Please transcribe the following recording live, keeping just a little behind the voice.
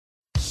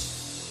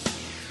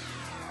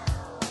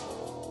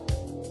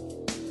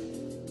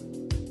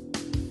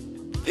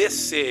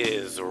This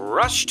is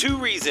Rush to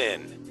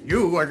Reason.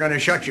 You are going to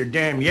shut your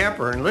damn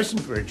yapper and listen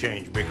for a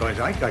change because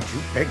I got you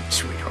pegged,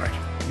 sweetheart.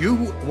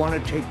 You want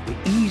to take the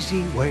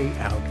easy way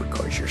out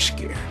because you're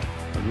scared.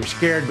 And you're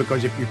scared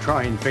because if you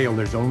try and fail,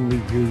 there's only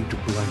you to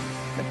blame.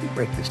 Let me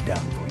break this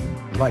down for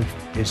you.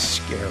 Life is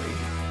scary.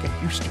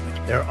 Get used to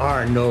it. There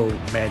are no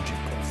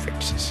magical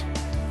fixes.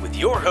 With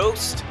your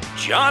host,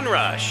 John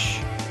Rush.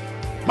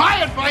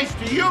 My advice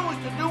to you is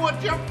to do what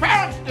your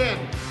parents did.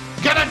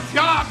 Get a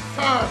job,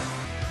 sir.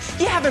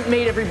 You haven't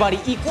made everybody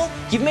equal.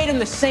 You've made them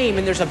the same,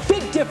 and there's a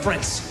big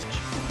difference.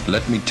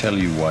 Let me tell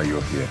you why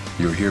you're here.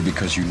 You're here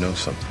because you know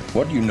something.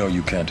 What you know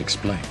you can't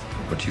explain,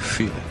 but you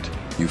feel it.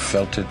 You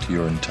felt it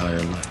your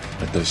entire life,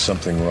 that there's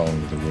something wrong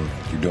with the world.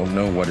 You don't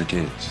know what it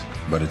is,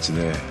 but it's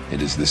there.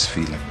 It is this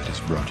feeling that has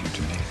brought you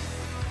to me.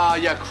 Are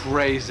you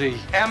crazy?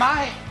 Am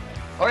I?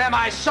 Or am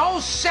I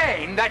so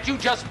sane that you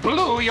just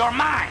blew your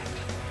mind?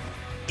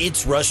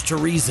 It's Rush to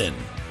Reason,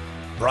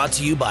 brought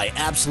to you by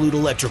Absolute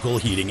Electrical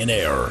Heating and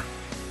Air.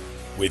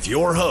 With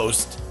your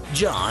host,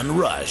 John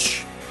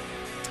Rush.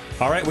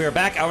 All right, we are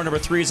back. Hour number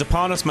 3 is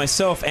upon us.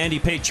 Myself, Andy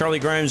Pate, Charlie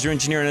Grimes, your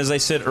engineer, and as I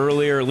said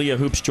earlier, Leah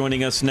Hoops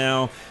joining us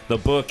now. The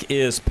book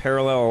is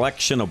Parallel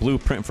Election, A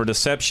Blueprint for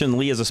Deception.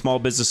 Leah is a small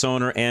business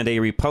owner and a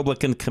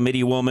Republican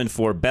committee woman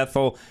for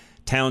Bethel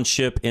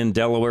Township in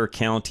Delaware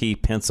County,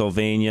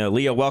 Pennsylvania.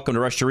 Leah, welcome to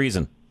Rush to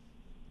Reason.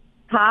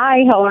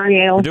 Hi, how are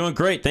you? We're doing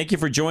great. Thank you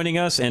for joining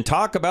us and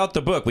talk about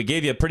the book. We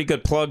gave you a pretty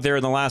good plug there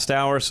in the last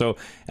hour, so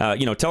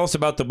tell us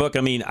about the book.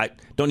 I mean, I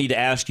don't need to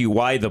ask you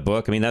why the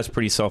book. I mean, that's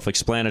pretty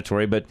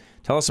self-explanatory, but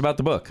tell us about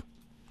the book.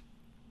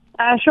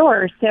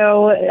 Sure.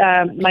 So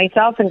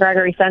myself and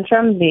Gregory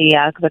Centrum,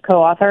 the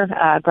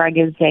co-author, Greg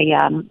is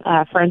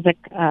a forensic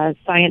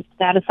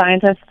data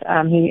scientist.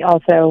 He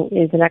also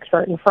is an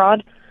expert in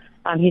fraud.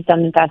 He's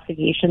done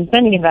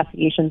many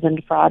investigations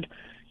into fraud.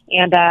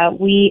 And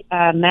we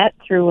met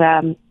through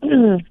a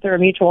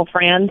mutual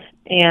friend,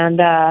 and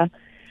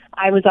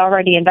I was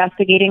already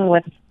investigating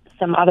with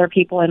some other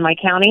people in my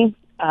county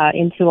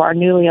into our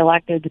newly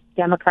elected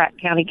Democrat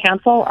County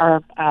Council.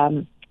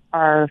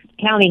 Our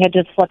county had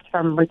just flipped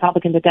from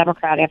Republican to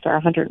Democrat after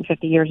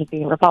 150 years of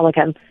being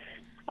Republican.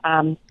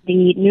 The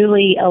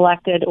newly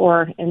elected,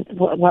 or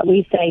what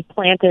we say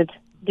planted,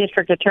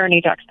 District Attorney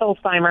Jack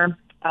Stolzheimer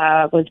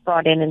was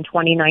brought in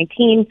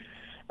 2019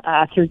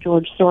 through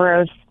George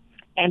Soros.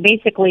 And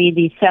basically,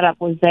 the setup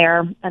was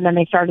there, and then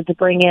they started to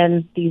bring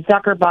in the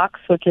Zuckerbucks,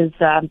 which is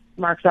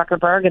Mark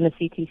Zuckerberg and the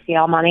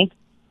CTCL money,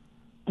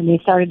 and they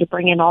started to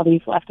bring in all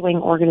these left-wing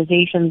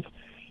organizations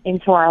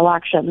into our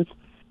elections.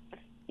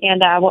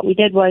 And what we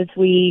did was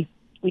we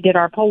did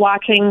our poll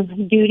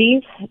watching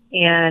duties,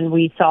 and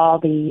we saw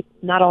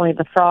not only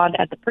the fraud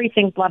at the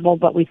precinct level,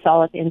 but we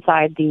saw it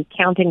inside the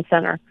counting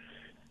center.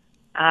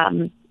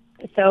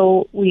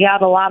 So we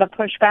had a lot of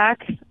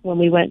pushback when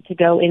we went to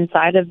go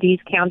inside of these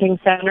counting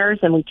centers,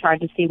 and we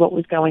tried to see what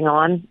was going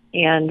on.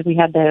 And we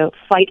had to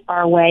fight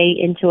our way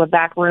into a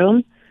back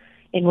room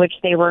in which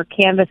they were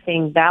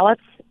canvassing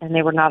ballots, and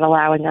they were not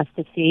allowing us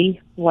to see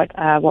what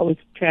was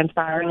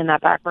transpiring in that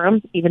back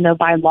room, even though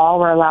by law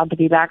we're allowed to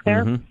be back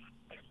there. Mm-hmm.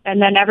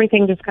 And then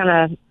everything just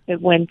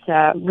it went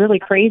really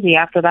crazy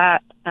after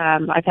that.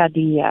 I've had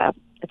the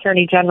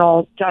Attorney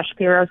General Josh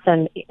Shapiro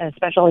send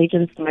special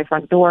agents to my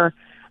front door.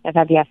 I've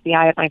had the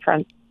FBI at my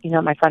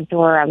front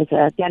door. I was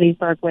a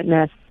Gettysburg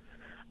witness.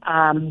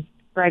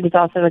 Greg was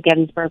also a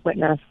Gettysburg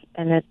witness.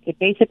 And it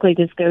basically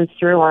just goes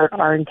through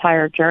our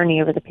entire journey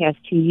over the past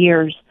 2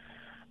 years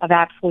of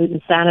absolute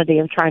insanity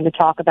of trying to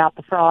talk about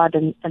the fraud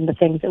and the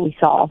things that we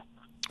saw.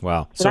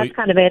 Wow. So that's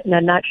kind of it in a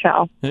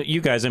nutshell.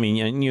 You guys, I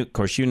mean, and of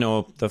course, you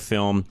know the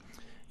film,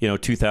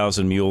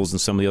 2,000 Mules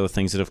and some of the other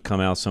things that have come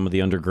out, some of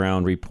the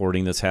underground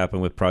reporting that's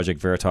happened with Project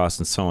Veritas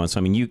and so on. So,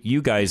 I mean,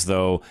 you guys,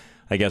 though,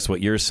 I guess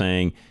what you're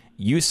saying,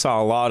 you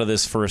saw a lot of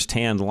this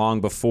firsthand long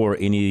before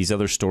any of these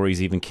other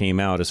stories even came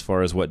out as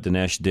far as what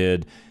Dinesh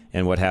did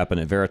and what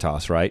happened at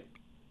Veritas, right?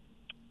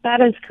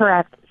 That is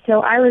correct. So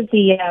I was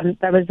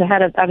I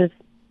was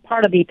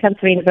part of the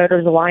Pennsylvania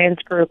Voters Alliance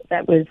group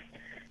that was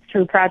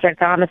through Project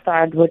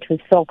Homicide, which was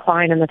Phil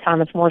Klein and the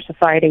Thomas More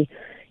Society.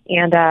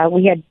 And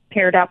we had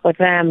paired up with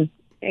them.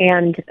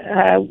 And,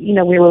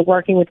 we were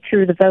working with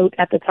True the Vote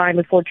at the time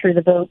before True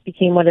the Vote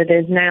became what it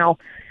is now.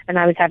 And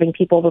I was having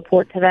people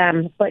report to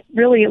them. But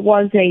really it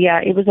was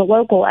a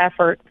local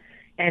effort.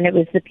 And it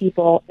was the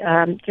people,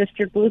 just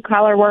your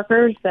blue-collar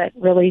workers that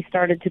really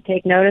started to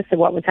take notice of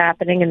what was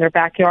happening in their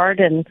backyard.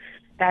 And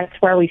that's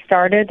where we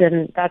started,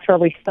 and that's where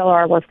we still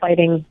are. We're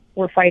fighting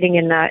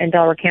in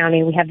Delaware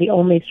County. We have the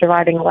only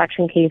surviving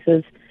election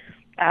cases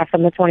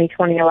from the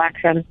 2020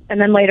 election.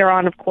 And then later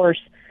on, of course,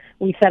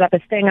 we set up a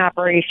sting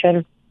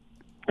operation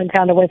and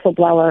found a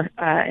whistleblower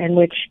in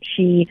which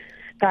she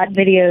got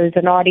videos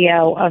and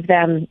audio of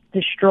them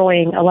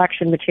destroying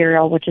election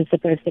material, which is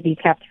supposed to be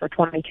kept for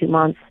 22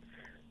 months.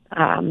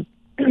 And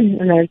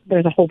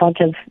there's a whole bunch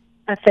of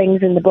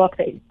things in the book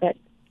that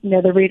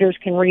the readers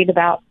can read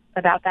about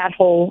that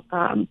whole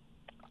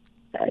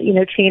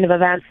chain of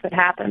events that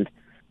happened.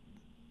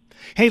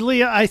 Hey,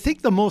 Leah, I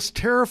think the most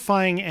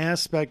terrifying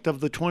aspect of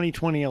the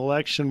 2020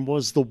 election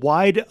was the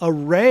wide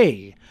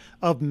array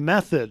of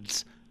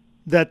methods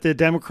that the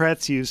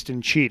Democrats used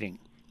in cheating.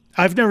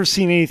 I've never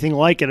seen anything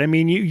like it. I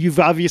mean, you've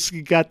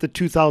obviously got the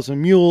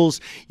 2,000 mules.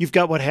 You've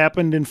got what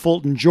happened in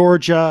Fulton,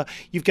 Georgia.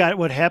 You've got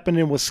what happened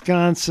in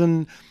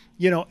Wisconsin.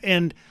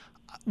 And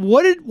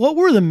what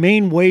were the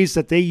main ways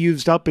that they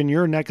used up in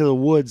your neck of the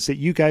woods that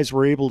you guys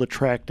were able to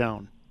track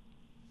down?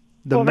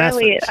 Methods.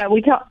 Really,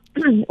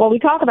 we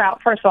talk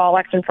about, first of all,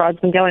 election fraud's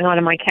been going on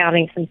in my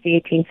county since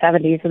the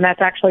 1870s, and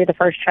that's actually the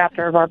first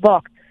chapter of our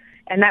book,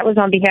 and that was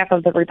on behalf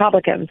of the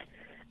Republicans.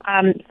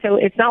 So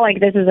it's not like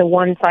this is a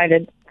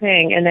one-sided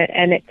thing,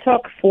 and it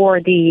took for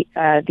the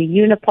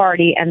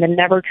Uniparty and the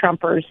Never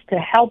Trumpers to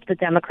help the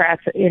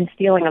Democrats in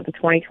stealing of the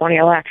 2020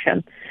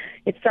 election.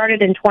 It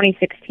started in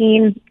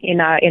 2016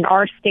 in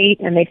our state,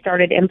 and they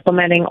started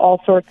implementing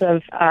all sorts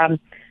of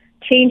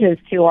changes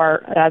to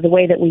our the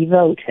way that we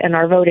vote and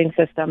our voting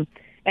system.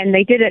 And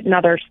they did it in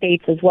other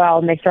states as well,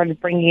 and they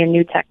started bringing in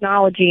new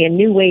technology and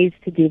new ways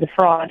to do the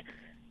fraud.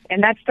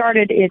 And that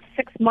started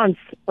 6 months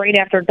right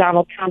after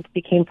Donald Trump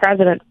became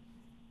president.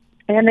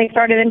 And they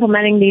started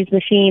implementing these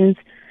machines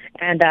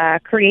and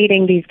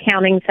creating these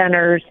counting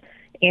centers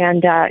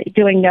and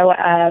doing no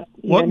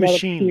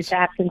excuse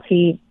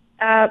absentee.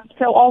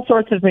 So all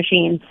sorts of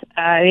machines.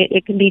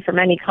 It can be from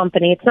any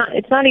company.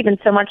 It's not even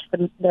so much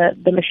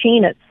the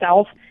machine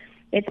itself.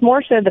 It's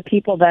more so the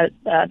people that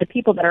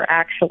are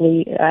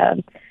actually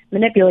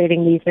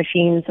manipulating these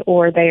machines,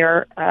 or they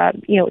are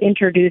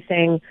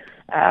introducing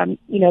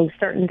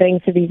certain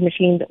things to these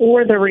machines,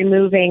 or they're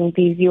removing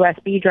these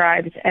USB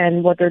drives,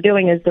 and what they're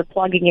doing is they're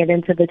plugging it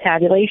into the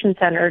tabulation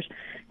centers,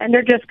 and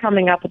they're just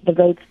coming up with the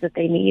votes that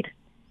they need.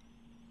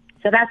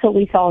 So that's what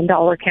we saw in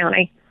Delaware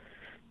County.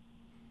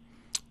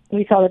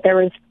 We saw that there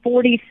was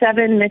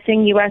 47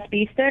 missing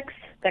USB sticks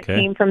that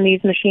came from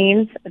these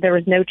machines. There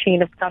was no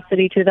chain of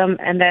custody to them,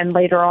 and then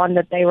later on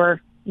that they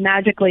were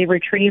magically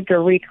retrieved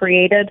or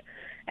recreated.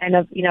 And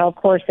of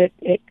course,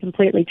 it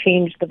completely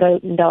changed the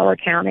vote in Delaware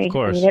County. Of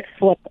course. I mean,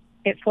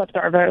 it flipped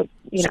our vote.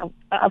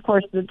 Of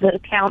course, the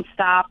count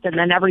stopped, and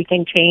then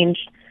everything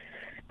changed.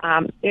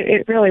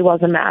 It really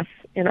was a mess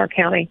in our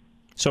county.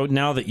 So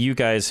now that you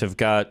guys have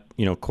got,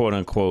 quote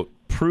unquote,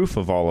 proof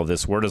of all of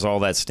this, where does all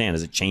that stand?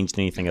 Has it changed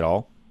anything at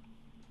all?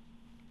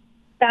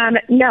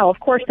 No, of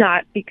course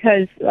not,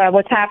 because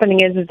what's happening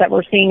is that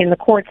we're seeing in the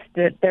courts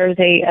that there's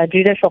a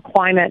judicial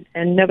climate,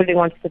 and nobody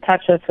wants to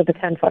touch us with a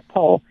 10-foot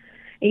pole.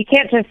 You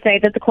can't just say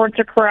that the courts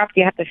are corrupt.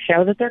 You have to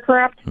show that they're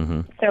corrupt.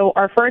 Mm-hmm. So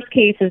our first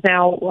case is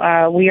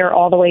now we are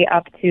all the way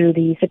up to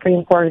the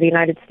Supreme Court of the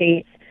United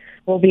States.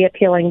 We'll be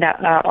appealing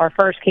our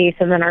first case,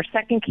 and then our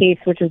second case,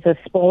 which is a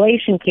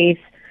spoliation case.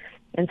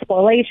 And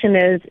spoliation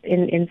is,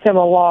 in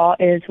civil law,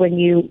 is when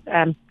you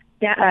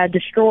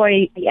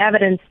destroy the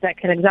evidence that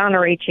can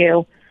exonerate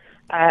you,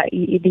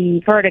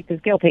 the verdict is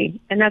guilty.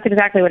 And that's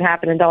exactly what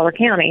happened in Delaware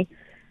County.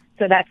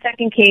 So that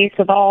second case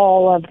with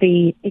all of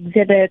the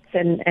exhibits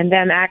and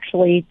them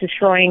actually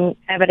destroying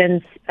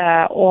evidence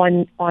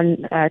on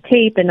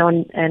tape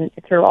and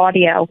through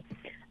audio,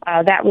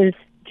 that was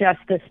just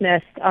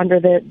dismissed under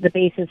the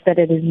basis that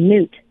it is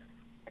moot.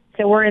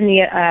 So we're in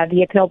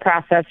the appeal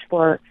process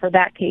for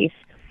that case.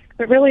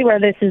 But really, where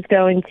this is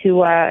going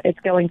to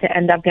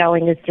end up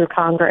going is through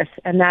Congress,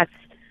 and that's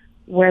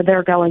where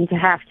they're going to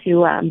have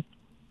to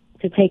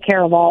take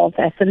care of all of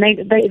this, and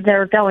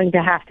they're going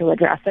to have to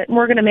address it, and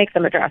we're going to make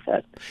them address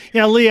it.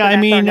 Yeah, Leah, so I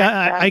mean,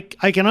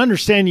 I can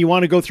understand you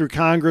want to go through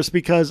Congress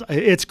because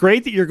it's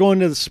great that you're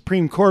going to the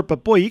Supreme Court,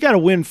 but boy, you got to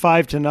win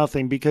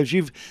 5-0 because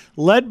you've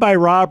led by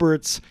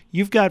Roberts.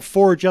 You've got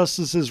 4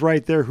 justices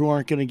right there who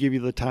aren't going to give you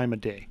the time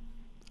of day.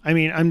 I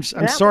mean, I'm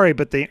sorry,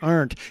 but they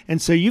aren't. And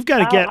so you've got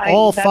to get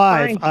all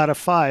 5 out of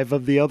 5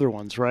 of the other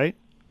ones, right?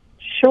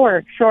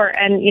 Sure.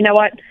 And you know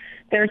what?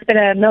 There's been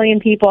a million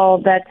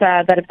people that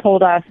have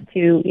told us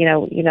to,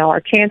 our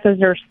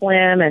chances are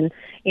slim, and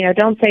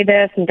don't say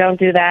this and don't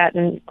do that.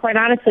 And quite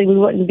honestly, we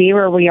wouldn't be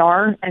where we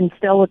are, and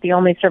still with the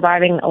only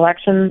surviving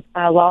election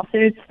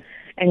lawsuits,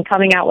 and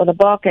coming out with a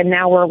book. And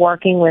now we're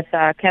working with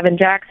Kevin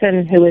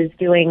Jackson, who is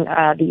doing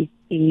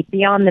the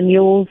Beyond the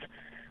Mules,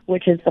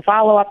 which is the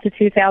follow-up to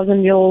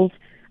 2,000 Mules.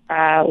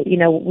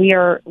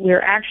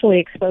 We're actually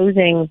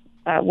exposing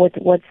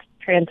what's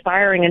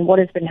transpiring and what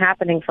has been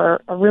happening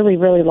for a really,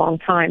 really long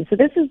time. So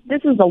this is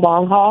the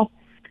long haul.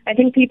 I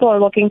think people are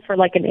looking for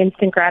like an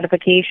instant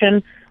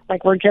gratification,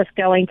 like we're just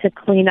going to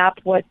clean up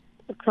what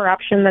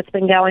corruption that's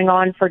been going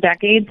on for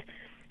decades.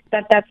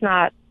 That's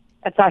not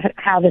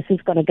how this is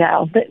going to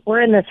go.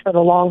 We're in this for the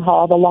long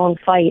haul, the long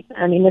fight.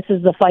 I mean, this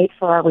is the fight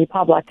for our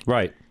republic.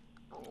 Right.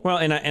 Well,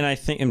 and I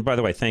think, and by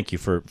the way, thank you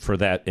for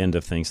that end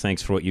of things.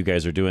 Thanks for what you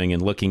guys are doing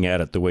and looking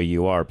at it the way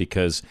you are,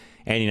 because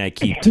Andy and I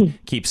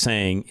keep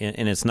saying,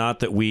 and it's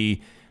not that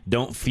we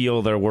don't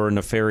feel there were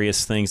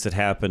nefarious things that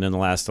happened in the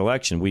last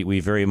election. We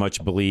very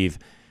much believe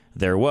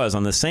there was.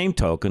 On the same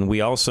token, we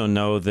also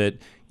know that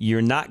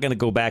you're not going to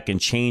go back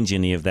and change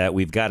any of that.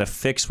 We've got to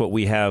fix what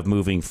we have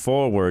moving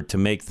forward to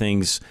make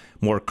things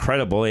more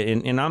credible.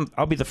 And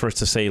I'll be the first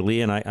to say,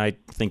 Lee, and I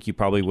think you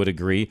probably would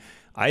agree,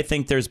 I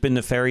think there's been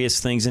nefarious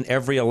things in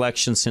every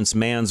election since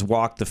man's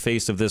walked the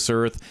face of this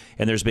earth,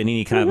 and there's been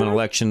any kind of an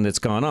election that's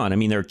gone on. I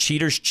mean, their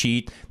cheaters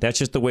cheat. That's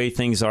just the way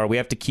things are. We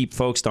have to keep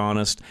folks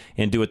honest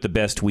and do it the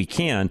best we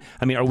can.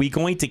 I mean, are we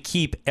going to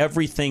keep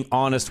everything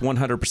honest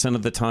 100%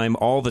 of the time,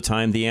 all the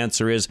time? The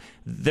answer is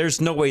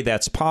there's no way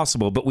that's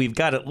possible, but we've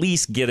got to at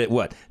least get it,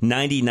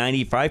 90,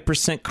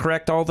 95%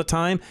 correct all the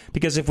time?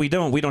 Because if we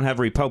don't have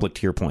a republic,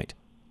 to your point.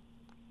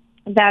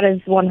 That is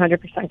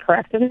 100%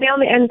 correct. And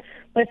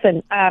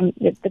listen,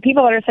 the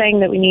people that are saying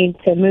that we need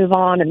to move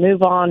on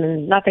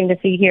and nothing to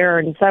see here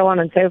and so on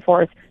and so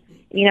forth,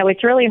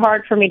 it's really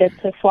hard for me to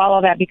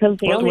swallow that, because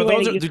the only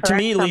way that you correct to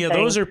me, Leah,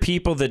 something, those are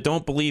people that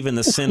don't believe in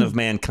the sin of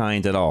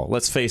mankind at all.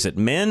 Let's face it.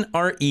 Men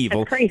are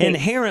evil,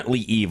 inherently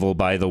evil,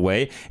 by the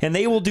way, and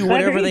they will do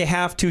whatever they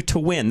have to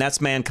win.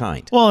 That's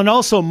mankind. Well, and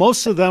also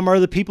most of them are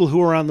the people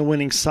who are on the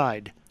winning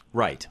side.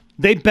 Right.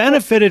 They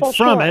benefited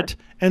from it,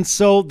 and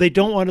so they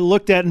don't want to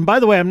look at. And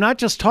by the way, I'm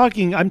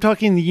talking the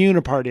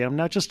Uniparty. I'm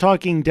not just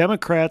talking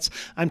Democrats.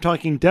 I'm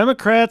talking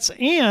Democrats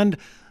and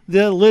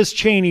the Liz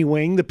Cheney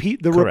wing,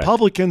 the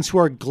Republicans who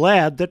are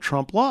glad that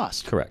Trump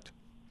lost. Correct.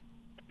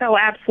 Oh,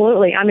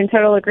 absolutely. I'm in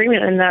total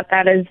agreement, and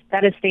that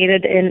is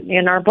stated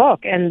in our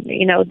book. And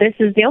this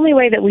is the only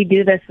way that we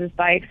do this is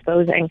by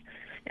exposing.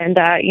 And,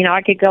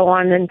 I could go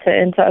on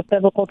into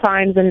biblical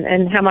times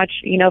and how much,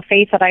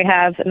 faith that I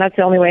have. And that's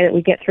the only way that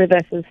we get through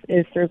this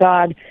is through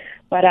God.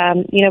 But,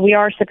 we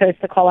are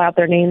supposed to call out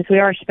their names. We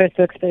are supposed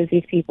to expose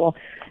these people.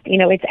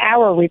 It's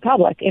our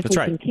republic if we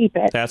can keep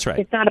it. That's right.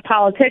 It's not a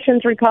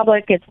politician's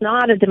republic. It's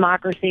not a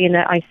democracy. And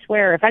I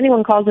swear, if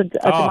anyone calls it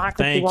a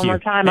democracy one more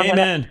time, I'm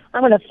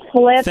going to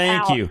flip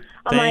out.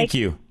 Thank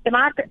you.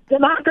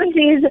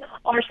 Democracies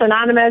are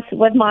synonymous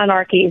with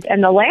monarchies.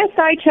 And the last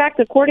I checked,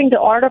 according to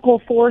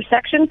Article 4,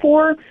 Section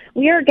 4,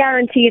 we are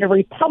guaranteed a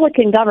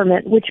Republican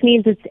government, which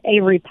means it's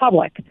a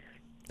republic.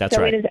 That's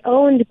right. So it is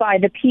owned by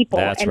the people.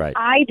 That's right.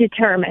 I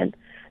determine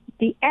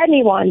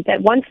anyone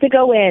that wants to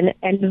go in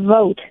and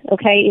vote,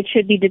 okay, it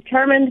should be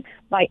determined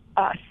by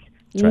us.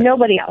 Right.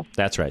 Nobody else.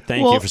 That's right.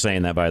 Thank you for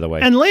saying that, by the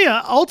way. And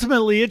Leah,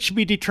 ultimately, it should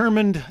be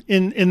determined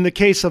in the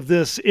case of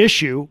this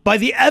issue by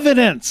the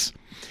evidence.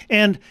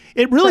 And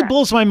it really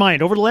blows my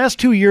mind. Over the last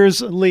 2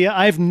 years, Leah,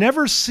 I've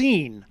never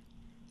seen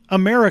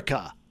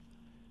America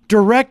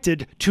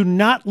directed to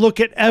not look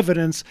at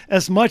evidence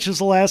as much as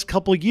the last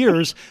couple of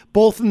years,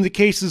 both in the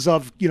cases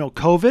of,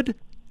 COVID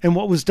and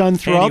what was done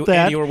throughout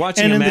that. And you were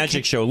watching a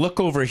magic show. Look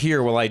over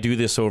here while I do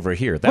this over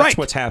here. That's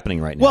what's happening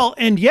right now. Well,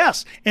 and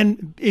yes,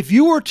 and if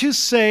you were to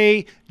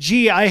say,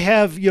 gee, I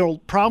have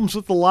problems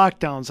with the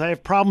lockdowns, I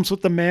have problems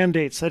with the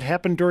mandates that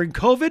happened during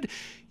COVID,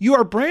 you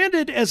are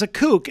branded as a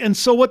kook. And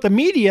so what the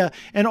media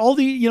and all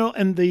the,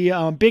 and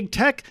the big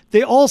tech,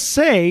 they all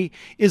say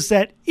is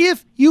that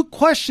if you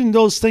question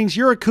those things,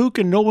 you're a kook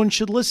and no one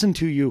should listen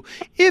to you.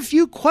 If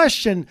you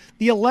question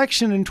the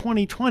election in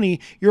 2020,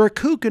 you're a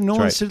kook and no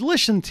one should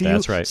listen to you.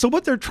 That's right. So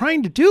what they're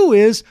trying to do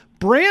is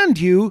brand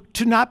you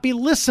to not be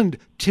listened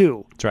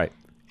to. That's right.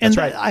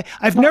 And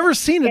I've never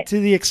seen it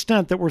to the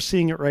extent that we're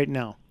seeing it right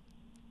now.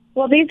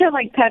 Well, these are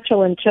like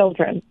petulant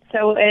children.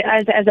 So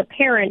as a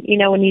parent,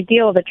 when you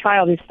deal with a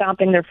child who's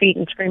stomping their feet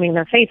and screaming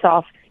their face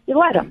off, you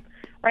let them,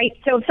 right?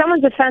 So if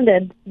someone's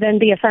offended, then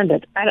be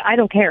offended. I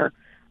don't care.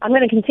 I'm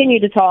going to continue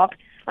to talk.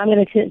 I'm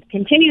going to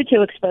continue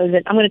to expose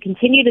it. I'm going to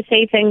continue to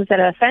say things that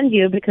offend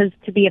you, because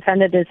to be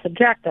offended is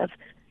subjective.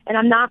 And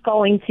I'm not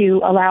going to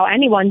allow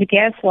anyone to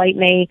gaslight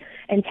me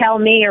and tell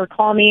me or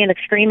call me an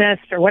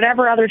extremist or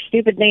whatever other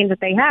stupid name that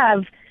they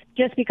have,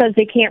 just because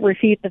they can't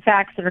refute the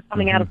facts that are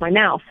coming out of my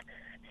mouth.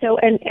 So,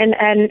 and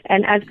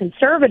as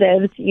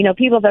conservatives,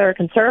 people that are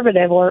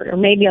conservative or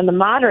maybe on the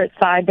moderate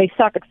side, they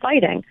suck at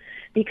fighting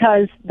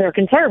because they're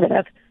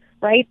conservative,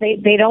 right?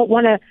 They don't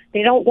want to,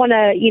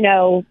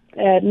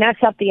 mess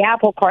up the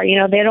apple cart.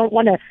 They don't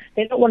want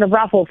to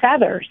ruffle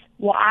feathers.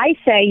 Well, I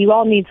say you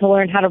all need to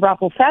learn how to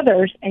ruffle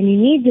feathers, and you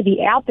need to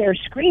be out there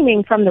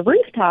screaming from the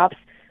rooftops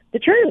the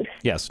truth.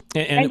 Yes.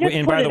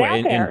 And by the way,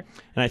 and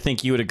I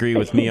think you would agree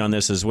with me on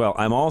this as well.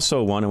 I'm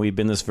also one, and we've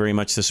been very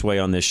much this way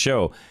on this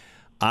show,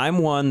 I'm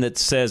one that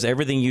says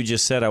everything you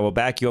just said, I will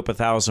back you up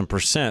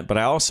 1,000%. But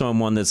I also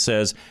am one that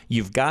says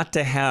you've got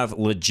to have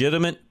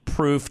legitimate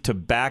proof to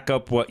back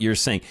up what you're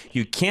saying.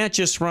 You can't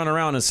just run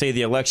around and say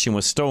the election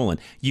was stolen.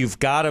 You've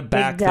got to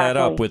back that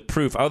up with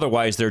proof.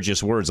 Otherwise, they're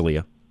just words,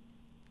 Leah.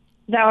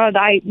 No,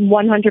 I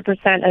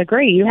 100%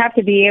 agree. You have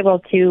to be able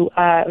to,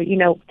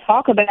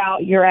 talk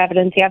about your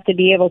evidence. You have to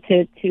be able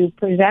to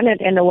present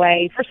it in a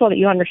way, first of all, that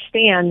you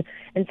understand.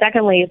 And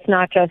secondly, it's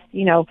not just,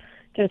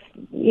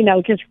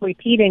 just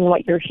repeating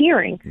what you're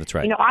hearing. That's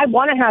right. I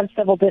want to have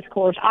civil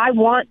discourse. I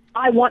want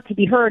to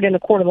be heard in a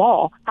court of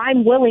law.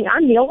 I'm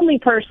the only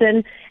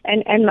person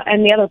and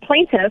the other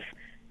plaintiff,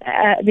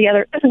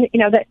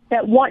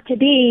 that want to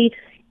be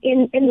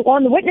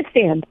on the witness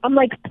stand. I'm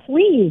like,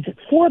 please,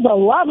 for the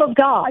love of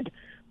God,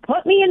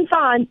 put me in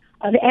front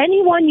of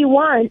anyone you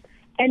want.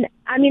 And,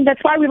 I mean,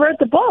 that's why we wrote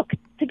the book,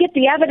 to get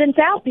the evidence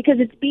out, because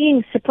it's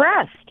being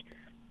suppressed.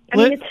 I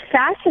mean, it's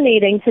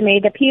fascinating to me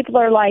that people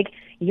are like,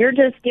 you're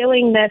just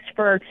doing this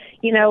for,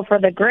 for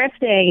the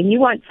grifting, and you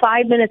want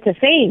 5 minutes of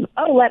fame.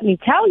 Oh, let me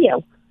tell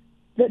you,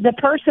 the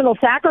personal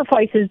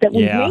sacrifices that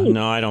we've made.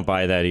 No, I don't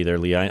buy that either,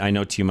 Lee. I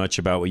know too much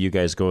about what you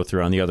guys go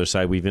through on the other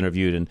side. We've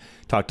interviewed and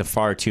talked to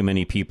far too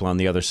many people on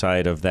the other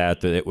side of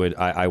that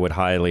I would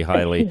highly,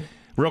 highly...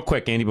 Real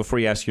quick, Andy, before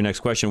you ask your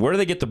next question, where do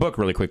they get the book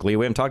really quickly?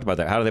 We haven't talked about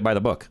that. How do they buy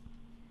the book?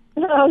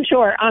 Oh,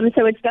 sure.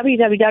 So it's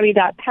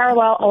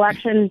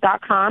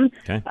www.parallelelection.com.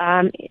 Okay.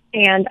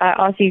 And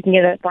also you can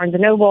get it at Barnes &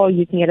 Noble.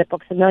 You can get it at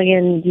Books A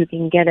Million. You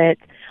can get it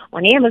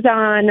on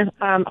Amazon,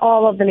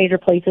 all of the major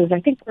places. I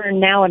think we're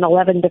now in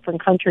 11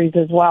 different countries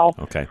as well.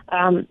 Okay.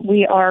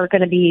 We are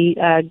going to be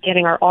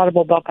getting our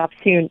Audible book up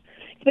soon.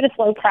 It's been a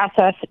slow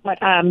process, but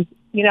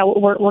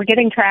we're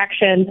getting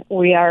traction.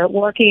 We are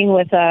working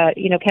with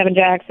Kevin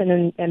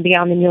Jackson and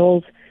Beyond the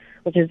Mules,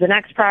 which is the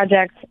next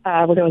project.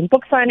 We're doing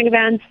book signing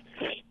events.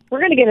 We're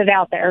going to get it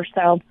out there.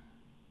 So,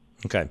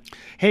 okay.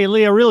 Hey,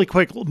 Leah, really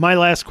quick, my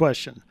last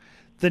question.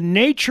 The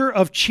nature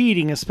of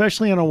cheating,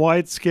 especially on a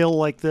wide scale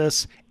like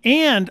this,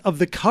 and of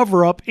the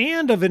cover-up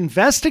and of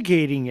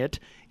investigating it,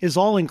 is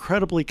all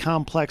incredibly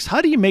complex.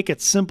 How do you make it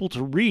simple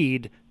to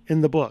read in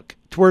the book,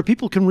 to where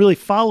people can really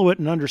follow it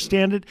and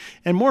understand it,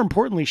 and more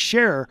importantly,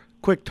 share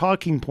quick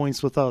talking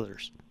points with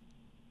others?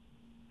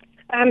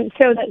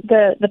 So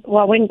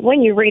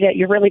when you read it,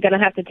 you're really going to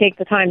have to take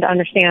the time to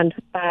understand,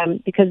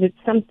 because it's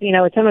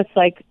it's almost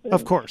like,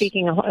 of course,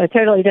 speaking a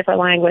totally different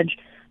language.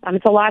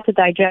 It's a lot to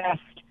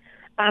digest.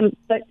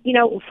 But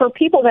for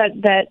people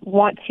that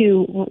want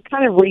to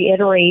kind of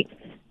reiterate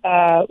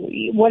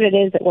what it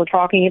is that we're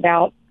talking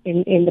about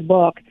in the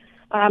book,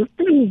 I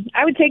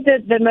would take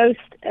the most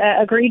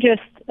egregious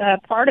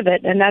part of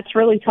it, and that's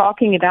really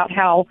talking about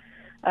how.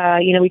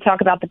 We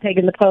talk about the pig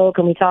and the poke,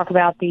 and we talk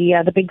about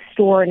the big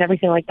store and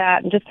everything like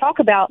that, and just talk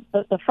about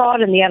the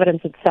fraud and the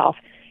evidence itself.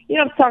 You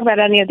don't have to talk about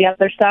any of the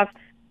other stuff.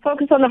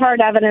 Focus on the hard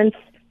evidence,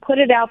 put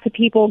it out to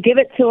people, give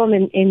it to them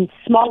in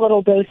small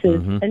little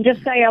doses, and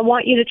just say, I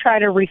want you to try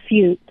to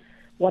refute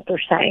what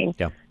they're saying.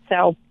 Yeah.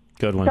 So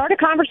good one. Start a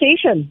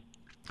conversation.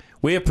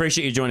 We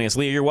appreciate you joining us.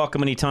 Leah, you're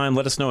welcome anytime.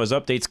 Let us know as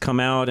updates come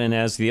out, and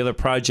as the other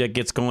project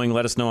gets going,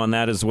 let us know on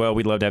that as well.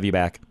 We'd love to have you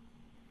back.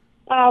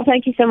 Oh,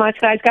 thank you so much,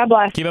 guys. God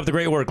bless. Keep up the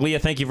great work. Leah,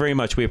 thank you very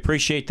much. We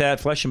appreciate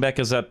that. Flesh and Beck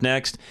is up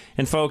next.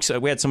 And, folks,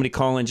 we had somebody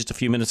call in just a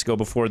few minutes ago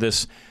before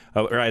this,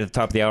 right at the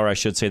top of the hour, I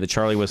should say, that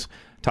Charlie was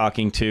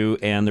talking to.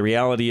 And the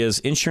reality is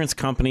insurance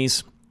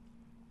companies,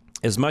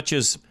 as much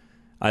as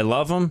I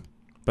love them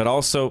but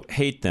also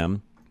hate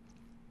them,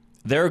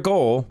 their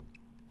goal,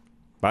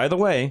 by the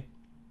way,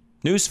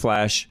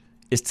 newsflash,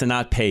 is to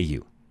not pay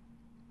you.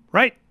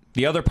 Right.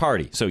 The other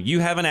party. So you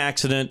have an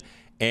accident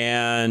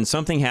and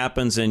something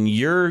happens, and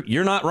you're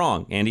not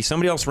wrong, Andy.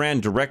 Somebody else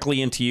ran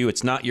directly into you.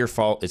 It's not your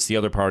fault. It's the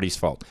other party's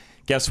fault.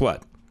 Guess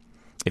what?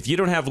 If you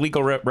don't have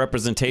legal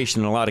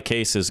representation in a lot of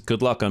cases,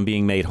 good luck on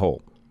being made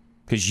whole,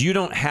 because you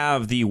don't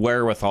have the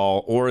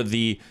wherewithal or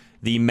the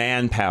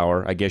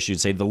manpower, I guess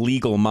you'd say, the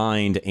legal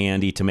mind,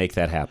 Andy, to make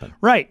that happen.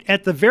 Right.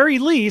 At the very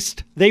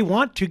least, they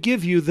want to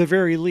give you the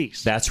very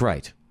least. That's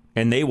right.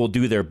 And they will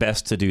do their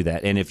best to do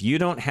that. And if you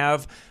don't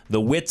have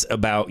the wits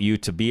about you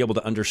to be able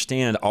to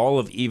understand all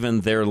of even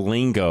their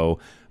lingo,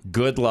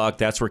 good luck.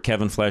 That's where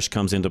Kevin Flesh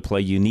comes into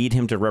play. You need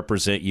him to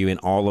represent you in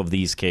all of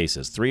these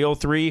cases.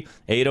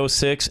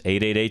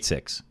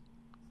 303-806-8886.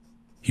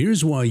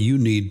 Here's why you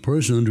need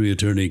personal injury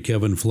attorney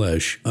Kevin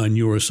Flesh on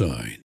your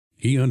side.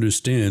 He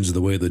understands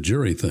the way the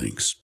jury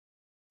thinks.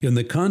 In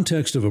the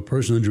context of a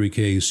personal injury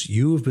case,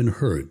 you have been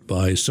hurt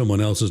by someone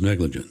else's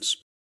negligence.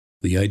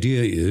 The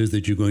idea is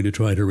that you're going to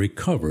try to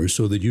recover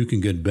so that you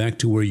can get back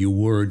to where you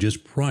were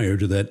just prior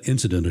to that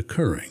incident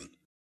occurring.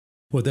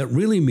 What that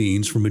really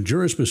means from a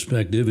juror's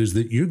perspective is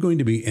that you're going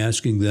to be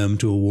asking them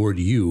to award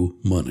you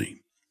money.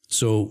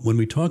 So when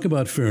we talk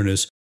about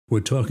fairness,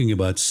 we're talking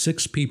about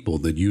 6 people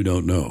that you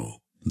don't know.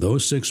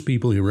 Those 6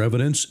 people hear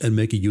evidence and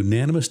make a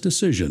unanimous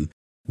decision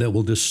that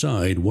will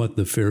decide what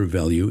the fair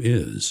value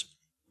is.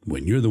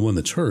 When you're the one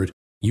that's hurt,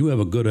 you have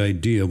a good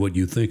idea what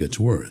you think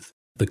it's worth.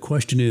 The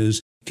question is,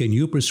 can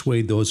you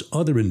persuade those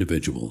other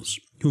individuals,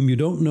 whom you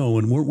don't know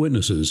and weren't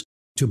witnesses,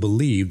 to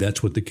believe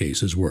that's what the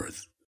case is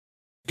worth?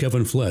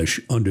 Kevin Flesh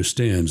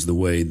understands the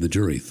way the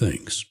jury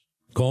thinks.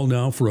 Call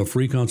now for a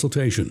free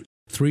consultation,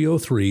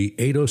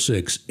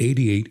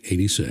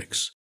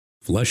 303-806-8886.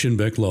 Flesh and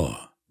Beck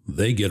Law.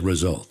 They get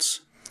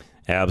results.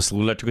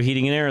 Absolute Electrical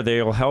Heating and Air.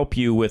 They'll help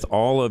you with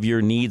all of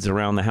your needs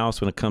around the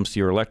house when it comes to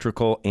your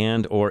electrical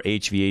and or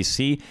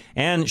HVAC,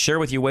 and share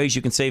with you ways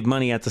you can save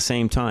money at the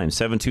same time.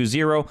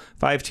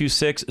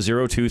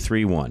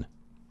 720-526-0231.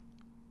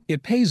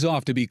 It pays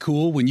off to be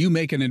cool when you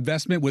make an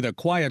investment with a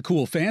Quiet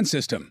Cool fan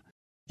system.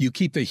 You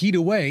keep the heat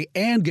away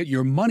and get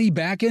your money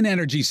back in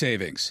energy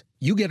savings.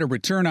 You get a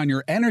return on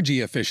your energy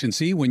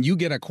efficiency when you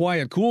get a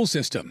Quiet Cool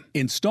system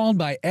installed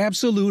by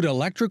Absolute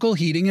Electrical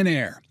Heating and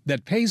Air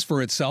that pays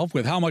for itself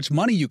with how much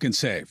money you can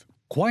save.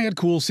 Quiet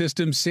Cool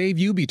systems save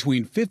you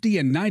between 50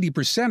 and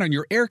 90% on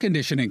your air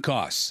conditioning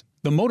costs.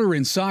 The motor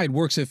inside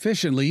works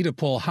efficiently to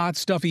pull hot,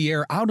 stuffy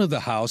air out of the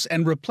house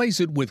and replace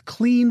it with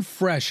clean,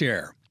 fresh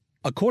air.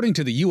 According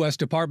to the U.S.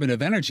 Department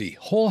of Energy,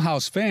 whole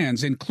house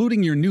fans,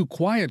 including your new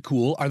Quiet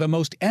Cool, are the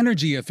most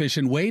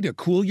energy-efficient way to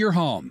cool your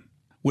home.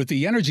 With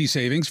the energy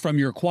savings from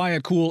your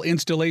Quiet Cool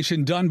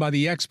installation done by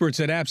the experts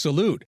at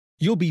Absolute,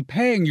 you'll be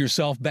paying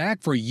yourself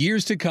back for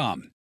years to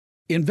come.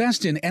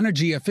 Invest in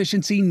energy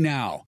efficiency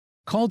now.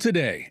 Call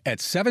today at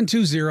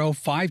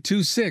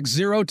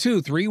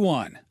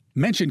 720-526-0231.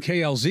 Mention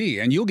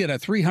KLZ and you'll get a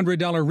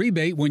 $300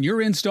 rebate when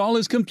your install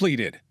is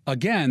completed.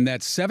 Again,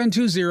 that's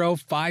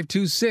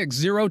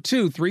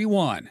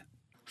 720-526-0231.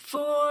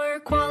 For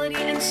quality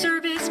and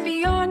service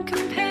beyond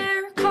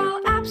compare,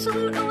 call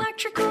Absolute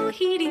Electrical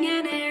Heating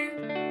and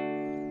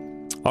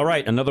Air. All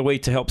right, another way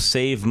to help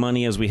save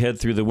money as we head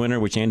through the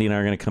winter, which Andy and I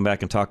are going to come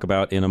back and talk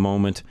about in a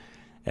moment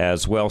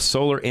as well.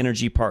 Solar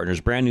Energy Partners,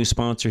 brand new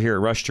sponsor here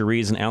at Rush to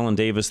Reason. Alan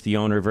Davis, the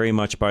owner, very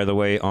much, by the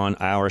way, on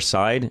our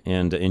side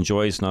and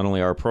enjoys not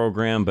only our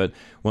program, but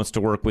wants to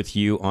work with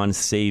you on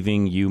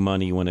saving you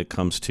money when it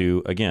comes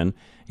to, again,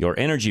 your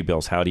energy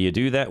bills. How do you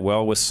do that?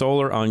 Well, with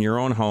solar on your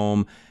own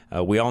home,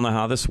 we all know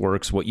how this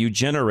works. What you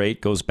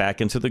generate goes back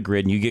into the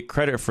grid, and you get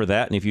credit for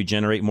that. And if you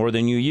generate more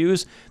than you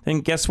use, then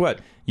guess what?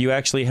 You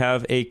actually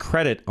have a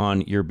credit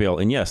on your bill.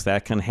 And yes,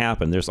 that can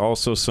happen. There's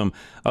also some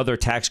other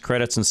tax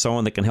credits and so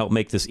on that can help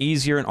make this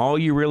easier. And all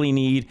you really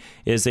need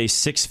is a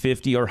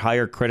 650 or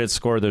higher credit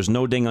score. There's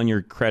no ding on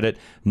your credit.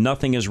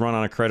 Nothing is run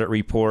on a credit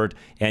report,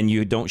 and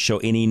you don't show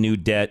any new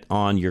debt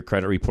on your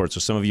credit report. So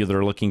some of you that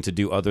are looking to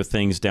do other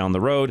things down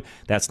the road,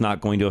 that's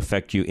not going to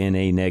affect you in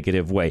a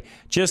negative way.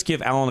 Just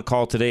give Alan a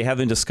call today. Have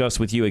him discuss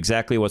with you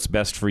exactly what's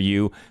best for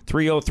you.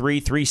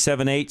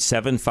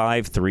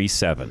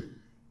 303-378-7537.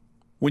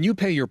 When you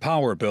pay your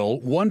power bill,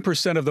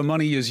 1% of the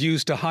money is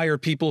used to hire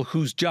people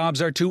whose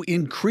jobs are to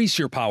increase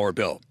your power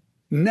bill.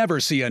 Never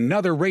see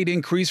another rate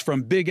increase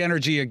from Big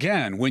Energy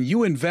again when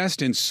you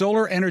invest in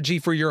solar energy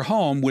for your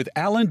home with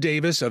Alan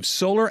Davis of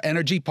Solar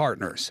Energy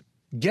Partners.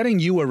 Getting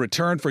you a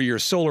return for your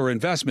solar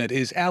investment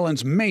is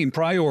Alan's main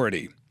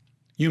priority.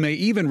 You may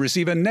even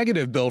receive a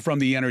negative bill from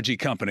the energy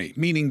company,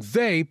 meaning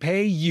they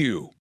pay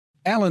you.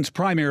 Alan's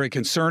primary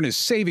concern is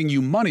saving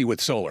you money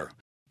with solar.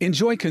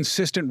 Enjoy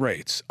consistent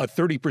rates, a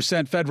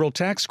 30% federal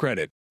tax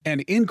credit, and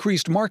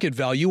increased market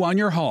value on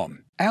your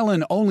home.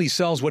 Alan only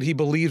sells what he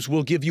believes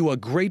will give you a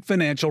great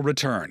financial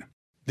return.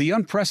 The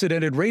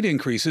unprecedented rate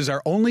increases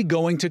are only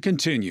going to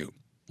continue.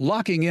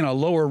 Locking in a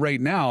lower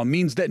rate now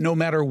means that no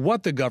matter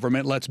what the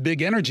government lets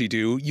Big Energy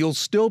do, you'll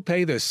still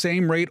pay the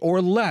same rate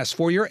or less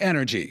for your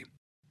energy.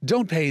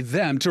 Don't pay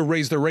them to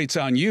raise the rates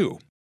on you.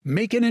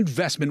 Make an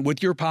investment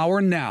with your power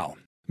now.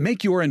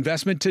 Make your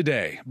investment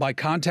today by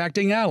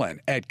contacting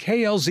Alan at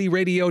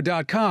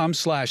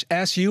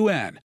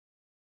klzradio.com/sun.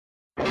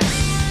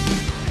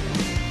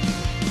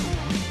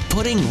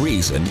 Putting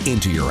reason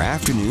into your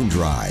afternoon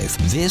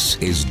drive. This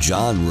is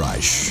John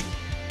Rush.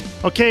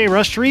 Okay,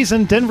 Rush to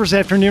Reason, Denver's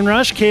Afternoon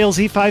Rush,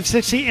 KLZ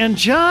 560. And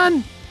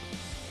John,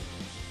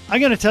 I'm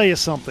going to tell you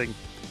something.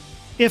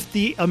 If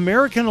the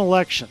American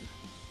election,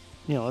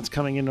 it's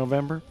coming in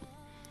November,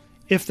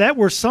 if that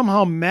were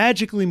somehow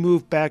magically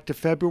moved back to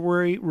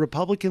February,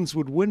 Republicans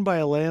would win by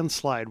a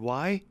landslide.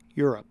 Why?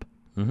 Europe.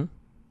 Mm-hmm.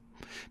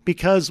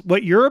 Because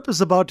what Europe is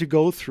about to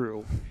go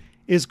through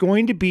is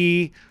going to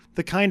be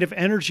the kind of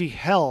energy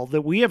hell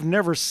that we have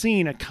never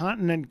seen a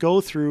continent go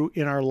through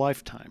in our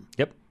lifetime.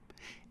 Yep.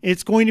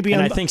 It's going to be...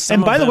 And I think some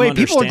and by of the them way,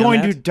 people are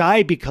going understand to that.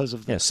 die because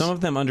of this. Yeah, some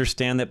of them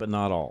understand that, but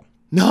not all.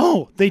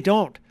 No, they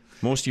don't.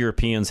 Most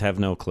Europeans have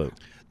no clue.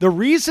 The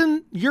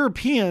reason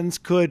Europeans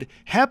could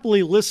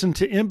happily listen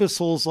to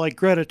imbeciles like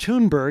Greta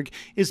Thunberg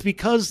is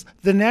because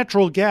the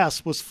natural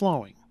gas was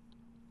flowing.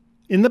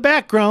 In the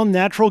background,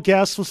 natural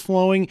gas was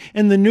flowing,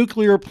 and the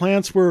nuclear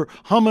plants were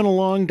humming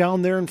along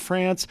down there in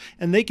France,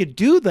 and they could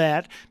do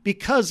that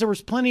because there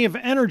was plenty of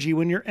energy.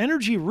 When you're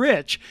energy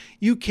rich,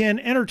 you can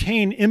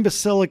entertain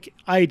imbecilic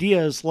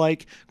ideas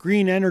like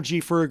green energy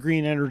for a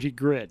green energy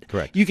grid.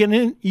 Correct. You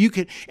can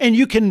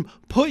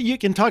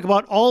talk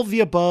about all of the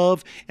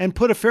above and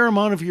put a fair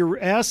amount of your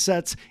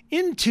assets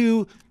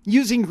into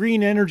using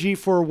green energy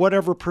for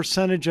whatever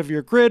percentage of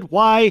your grid.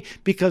 Why?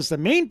 Because the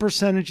main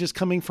percentage is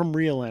coming from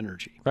real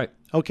energy. Right.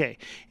 Okay.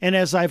 And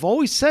as I've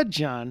always said,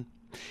 John,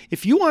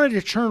 if you wanted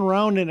to turn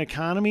around an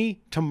economy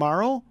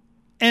tomorrow,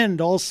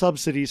 end all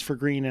subsidies for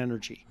green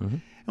energy. Mm-hmm.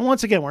 And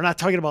once again, we're not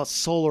talking about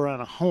solar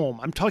on a home.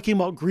 I'm talking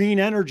about green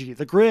energy,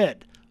 the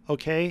grid.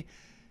 Okay.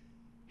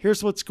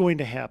 Here's what's going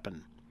to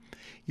happen.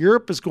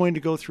 Europe is going to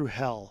go through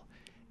hell.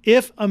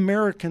 If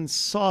Americans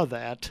saw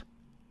that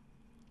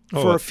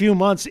for a few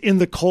months in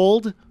the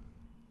cold,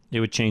 it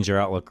would change their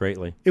outlook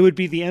greatly. It would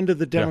be the end of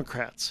the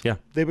Democrats. Yeah.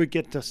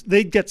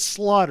 They'd get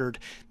slaughtered.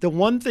 The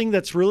one thing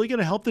that's really going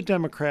to help the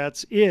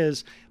Democrats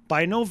is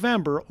by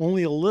November,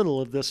 only a little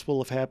of this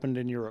will have happened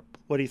in Europe.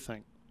 What do you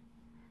think?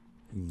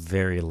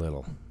 Very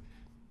little.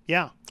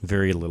 Yeah.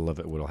 Very little of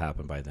it will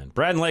happen by then.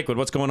 Brad in Lakewood,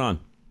 what's going on?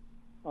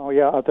 Oh,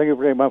 yeah, thank you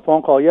for taking my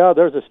phone call. Yeah,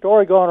 there's a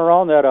story going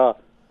around that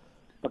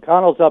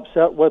McConnell's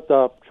upset with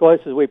the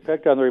choices we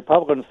picked on the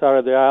Republican side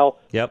of the aisle.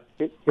 Yep.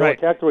 He'll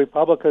attack the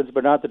Republicans,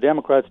 but not the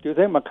Democrats. Do you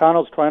think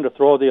McConnell's trying to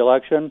throw the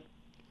election?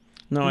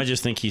 No, I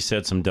just think he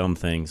said some dumb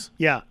things.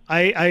 Yeah,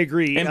 I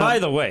agree. And by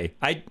the way,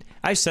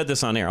 I said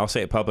this on air. I'll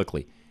say it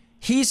publicly.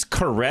 He's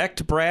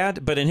correct,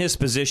 Brad, but in his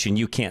position,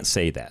 you can't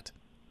say that.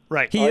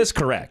 Right. He is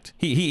correct.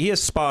 He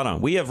is spot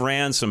on. We have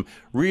ran some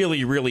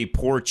really, really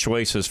poor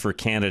choices for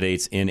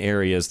candidates in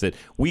areas that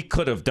we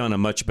could have done a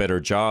much better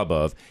job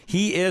of.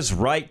 He is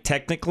right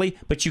technically,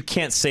 but you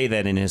can't say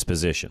that in his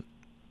position.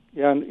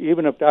 Yeah, and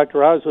even if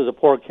Dr. Oz was a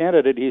poor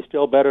candidate, he's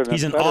still better than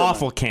He's an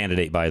awful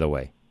candidate, by the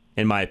way,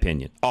 in my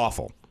opinion.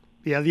 Awful.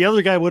 Yeah, the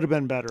other guy would have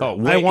been better.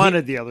 Oh, I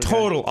wanted the other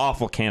total guy.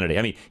 Awful candidate.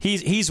 I mean,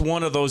 he's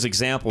one of those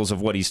examples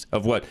of what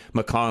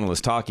McConnell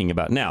is talking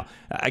about. Now,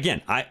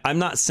 again, I'm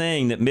not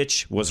saying that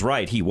Mitch was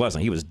right. He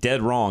wasn't. He was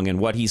dead wrong in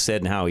what he said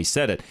and how he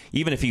said it.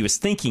 Even if he was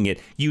thinking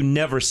it, you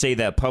never say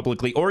that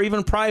publicly or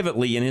even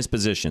privately in his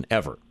position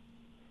ever.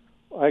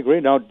 I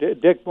agree. Now,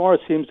 Dick Morris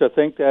seems to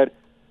think that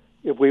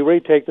if we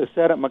retake the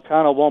Senate,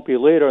 McConnell won't be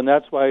leader, and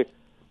that's why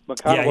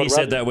McConnell. Yeah, he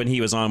said that when he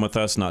was on with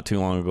us not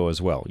too long ago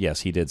as well. Yes,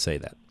 he did say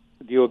that.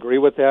 Do you agree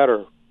with that, or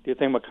do you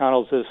think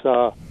McConnell's is?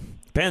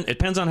 It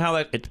depends on how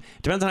it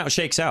depends on how it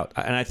shakes out,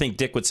 and I think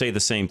Dick would say the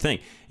same thing.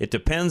 It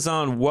depends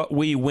on what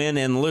we win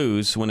and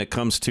lose when it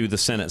comes to the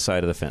Senate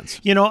side of the fence.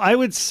 You know, I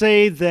would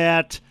say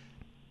that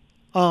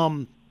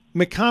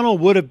McConnell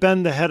would have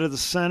been the head of the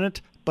Senate,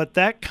 but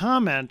that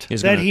comment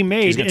that he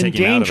made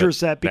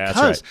endangers that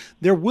because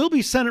there will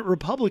be Senate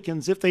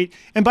Republicans if they.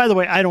 And by the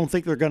way, I don't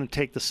think they're going to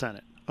take the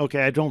Senate.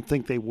 Okay, I don't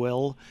think they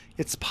will.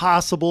 It's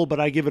possible,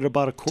 but I give it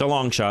about a quarter. It's a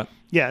long shot.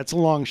 Yeah, it's a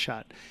long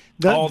shot.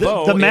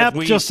 The map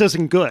just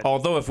isn't good.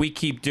 Although if we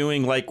keep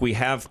doing like we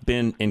have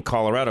been in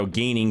Colorado,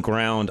 gaining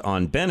ground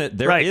on Bennett,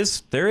 there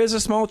is a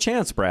small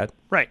chance, Brad.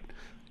 Right.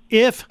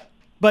 If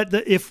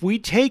we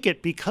take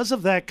it because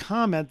of that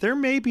comment, there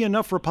may be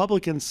enough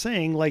Republicans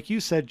saying, like you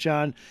said,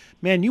 John,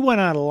 man, you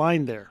went out of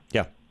line there.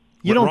 Yeah.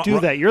 You don't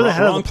do that. You're the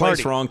head of the party. Wrong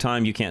place, wrong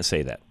time. You can't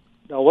say that.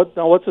 Now, what's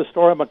the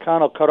story?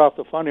 McConnell cut off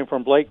the funding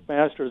from Blake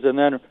Masters and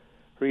then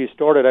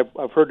restored it.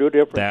 I've heard two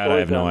different stories. I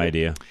have no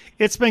idea.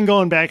 It's been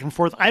going back and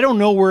forth. I don't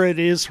know where it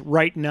is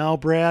right now,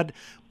 Brad,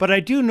 but I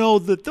do know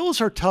that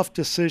those are tough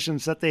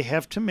decisions that they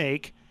have to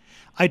make.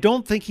 I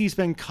don't think he's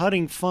been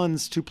cutting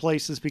funds to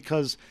places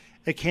because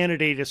a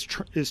candidate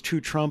is too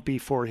Trumpy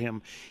for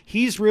him.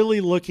 He's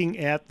really looking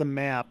at the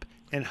map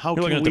and how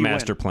can we win. Looking at the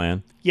master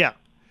plan. Yeah.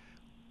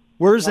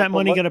 Where's that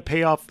money going to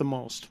pay off the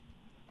most?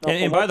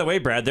 And by the way,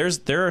 Brad,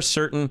 there are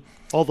certain.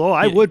 Although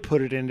I would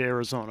put it into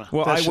Arizona.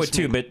 Well, I would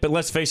too, but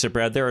let's face it,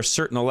 Brad. There are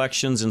certain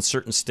elections in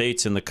certain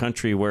states in the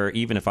country where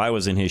even if I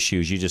was in his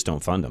shoes, you just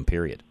don't fund them.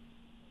 Period.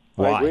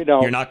 Why? I agree.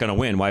 Now, you're not going to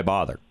win. Why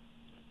bother?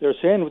 They're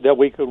saying that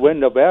we could win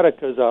Nevada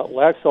because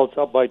Laxalt's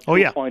up by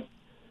 2 points.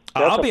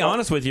 I'll be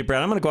honest with you,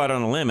 Brad. I'm going to go out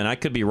on a limb, and I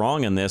could be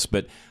wrong in this,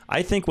 but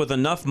I think with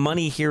enough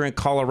money here in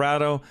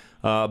Colorado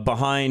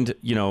behind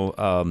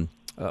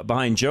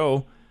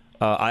Joe.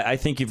 I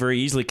think you very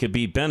easily could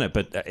beat Bennett,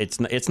 but it's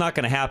not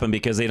going to happen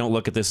because they don't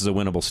look at this as a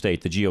winnable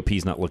state. The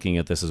GOP's not looking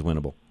at this as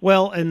winnable.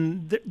 Well,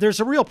 and there's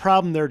a real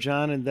problem there,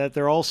 John, in that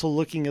they're also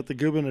looking at the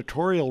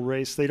gubernatorial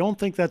race. They don't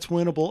think that's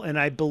winnable, and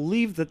I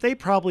believe that they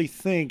probably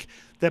think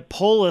that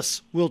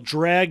Polis will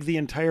drag the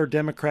entire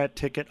Democrat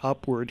ticket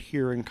upward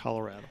here in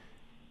Colorado.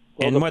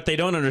 And what they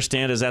don't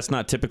understand is that's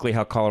not typically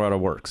how Colorado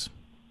works.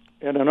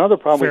 And another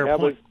problem we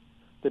have is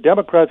the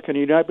Democrats can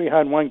unite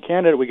behind one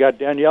candidate. We got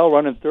Danielle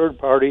running third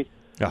party.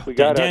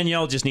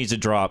 Danielle just needs to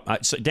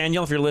drop. So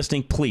Danielle, if you're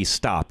listening, please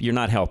stop. You're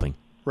not helping.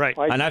 Right.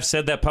 And I've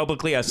said that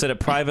publicly. I've said it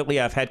privately.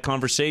 I've had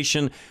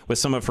conversation with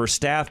some of her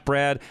staff,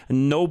 Brad.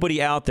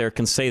 Nobody out there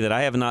can say that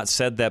I have not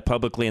said that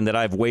publicly and that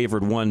I've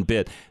wavered one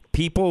bit.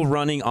 People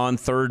running on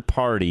third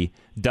party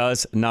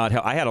does not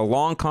help. I had a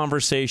long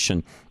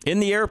conversation in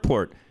the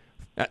airport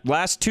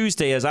last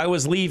Tuesday as I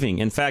was leaving.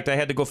 In fact, I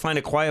had to go find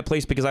a quiet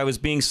place because I was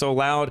being so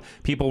loud.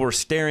 People were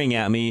staring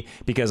at me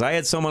because I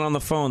had someone on the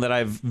phone that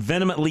I've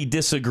vehemently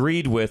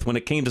disagreed with when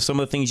it came to some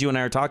of the things you and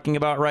I are talking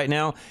about right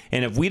now.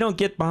 And if we don't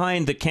get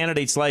behind the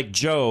candidates like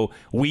Joe,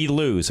 we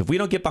lose. If we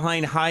don't get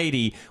behind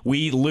Heidi,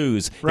 we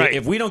lose. Right.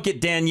 If we don't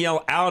get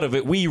Danielle out of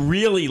it, we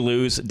really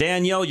lose.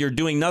 Danielle, you're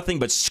doing nothing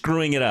but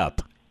screwing it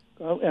up.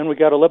 And we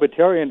got a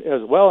libertarian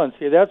as well. And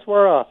see, that's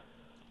where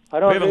we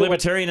have a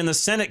libertarian in the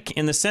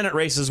Senate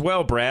race as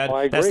well, Brad. Oh,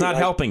 I agree. That's not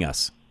helping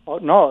us. Oh,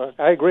 no,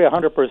 I agree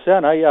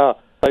 100%.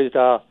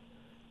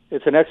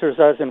 It's an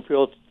exercise in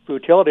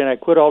futility, and I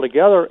quit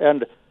altogether.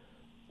 And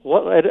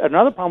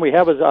another problem we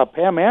have is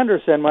Pam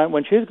Anderson.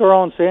 When she's going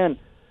around saying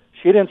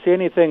she didn't see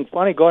anything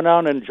funny going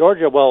on in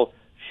Georgia, well,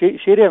 she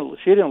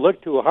didn't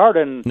look too hard.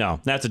 And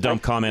no, that's a dumb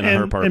comment on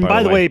her part. And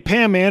by the way,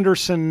 Pam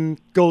Anderson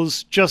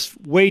goes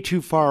just way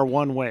too far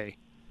one way.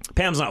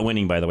 Pam's not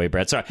winning, by the way,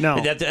 Brad. Sorry.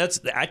 No.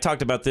 I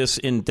talked about this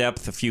in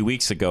depth a few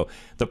weeks ago.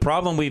 The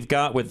problem we've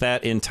got with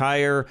that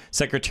entire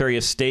Secretary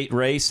of State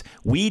race,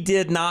 we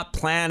did not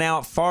plan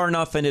out far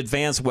enough in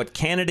advance what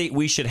candidate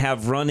we should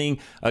have running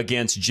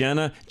against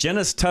Jenna.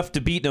 Jenna's tough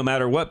to beat no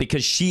matter what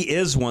because she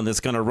is one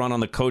that's going to run on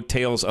the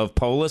coattails of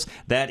Polis.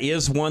 That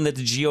is one that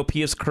the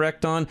GOP is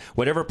correct on.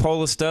 Whatever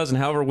Polis does and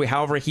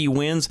however he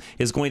wins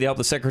is going to help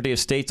the Secretary of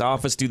State's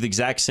office do the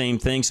exact same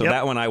thing. So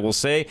that one I will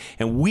say.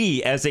 And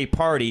we, as a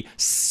party,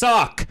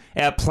 suck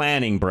at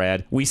planning,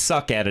 Brad. We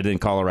suck at it in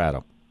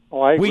Colorado.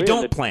 Oh, I agree. We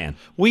don't plan.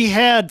 We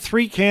had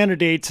 3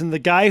 candidates, and the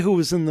guy who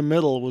was in the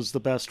middle was the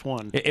best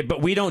one.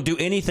 But we don't do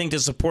anything to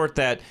support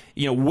that,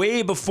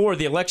 way before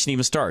the election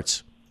even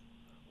starts.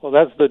 Well,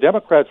 that's the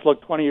Democrats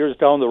look 20 years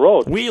down the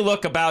road. We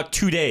look about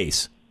 2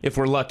 days, if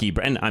we're lucky.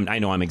 And I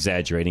know I'm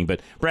exaggerating,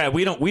 but Brad,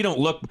 we don't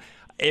look.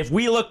 If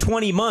we look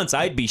 20 months,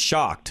 I'd be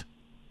shocked.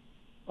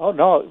 Oh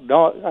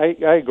no,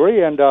 I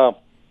agree. And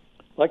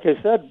like I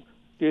said,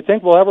 do you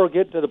think we'll ever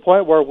get to the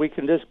point where we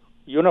can just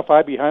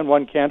unify behind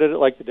one candidate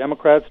like the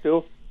Democrats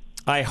do?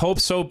 I hope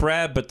so,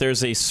 Brad, but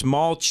there's a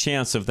small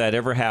chance of that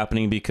ever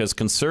happening because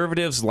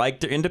conservatives like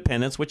their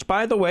independence, which,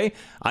 by the way,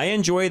 I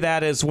enjoy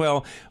that as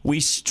well. We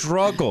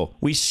struggle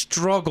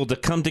to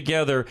come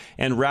together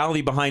and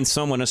rally behind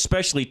someone,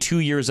 especially 2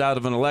 years out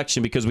of an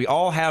election, because we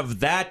all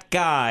have that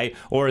guy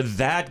or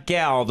that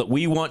gal that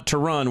we want to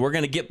run. We're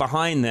going to get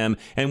behind them,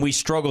 and we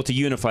struggle to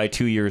unify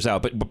 2 years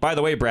out. But by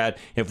the way, Brad,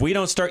 if we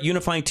don't start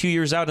unifying 2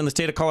 years out in the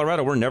state of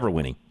Colorado, we're never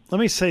winning. Let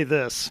me say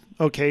this.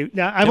 Okay,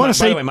 now I want to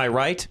say... By the way, am I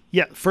right?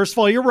 Yeah, first of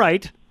all, you're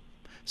right.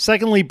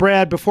 Secondly,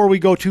 Brad, before we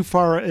go too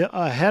far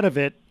ahead of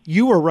it,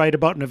 you were right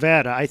about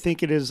Nevada. I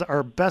think it is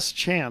our best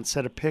chance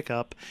at a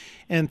pickup.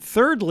 And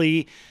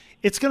thirdly,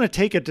 it's going to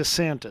take a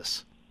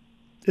DeSantis.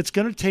 It's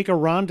going to take a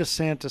Ron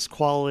DeSantis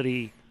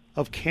quality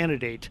of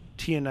candidate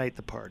to unite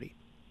the party.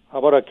 How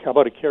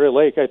about a Carrie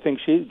Lake? I think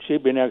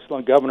she'd be an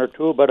excellent governor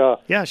too.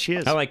 But yeah, she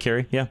is. I like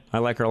Carrie. Yeah, I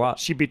like her a lot.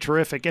 She'd be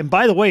terrific. And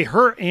by the way,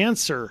 her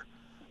answer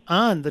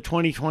on the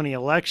 2020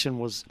 election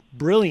was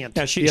brilliant.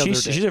 Yeah,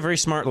 she's a very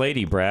smart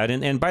lady, Brad.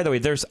 And by the way,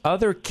 there's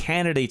other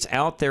candidates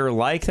out there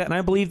like that, and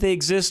I believe they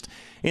exist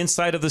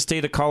inside of the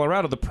state of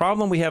Colorado. The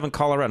problem we have in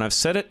Colorado, and I've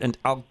said it, and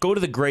I'll go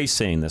to the grave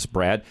saying this,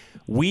 Brad,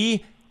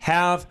 we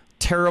have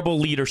terrible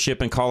leadership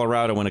in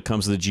Colorado when it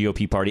comes to the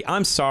GOP party.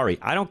 I'm sorry.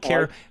 I don't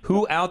care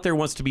who out there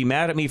wants to be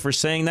mad at me for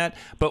saying that,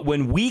 but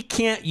when we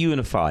can't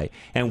unify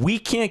and we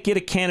can't get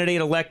a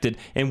candidate elected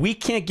and we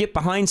can't get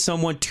behind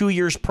someone 2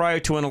 years prior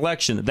to an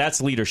election,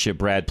 that's leadership,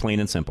 Brad, plain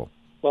and simple.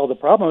 Well, the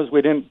problem is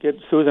we didn't get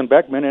Susan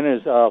Beckman in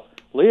as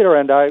leader,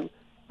 and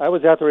I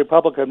was at the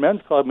Republican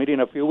Men's Club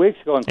meeting a few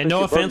weeks ago. And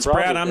no offense,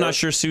 Brad, I'm not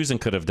sure Susan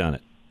could have done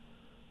it.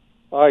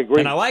 I agree.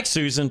 And I like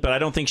Susan, but I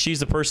don't think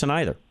she's the person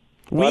either.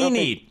 We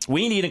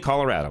need in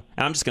Colorado,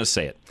 and I'm just going to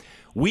say it,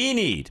 we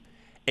need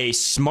a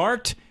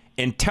smart,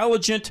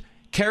 intelligent,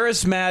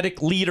 charismatic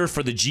leader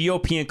for the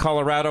GOP in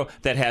Colorado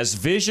that has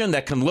vision,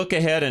 that can look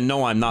ahead and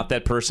know I'm not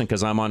that person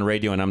because I'm on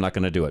radio and I'm not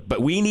going to do it.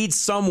 But we need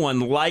someone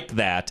like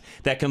that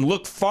can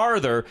look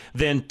farther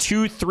than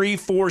 2, 3,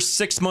 4,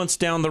 6 months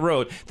down the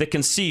road, that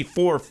can see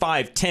 4,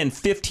 5, 10,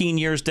 15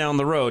 years down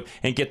the road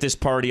and get this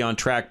party on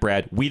track,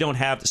 Brad. We don't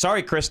have,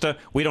 sorry, Krista,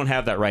 we don't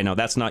have that right now.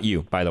 That's not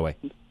you, by the way.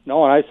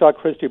 No, and I saw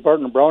Christy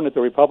Burton Brown at the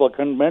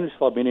Republican Men's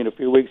Club meeting a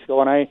few weeks ago,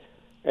 and I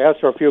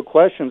asked her a few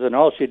questions, and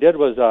all she did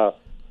was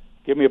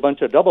give me a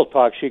bunch of double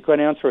talk. She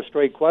couldn't answer a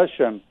straight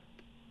question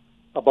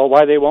about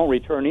why they won't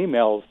return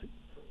emails.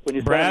 When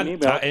you Brad, send an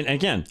email, and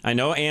again, I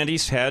know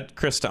Andy's had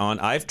Krista on.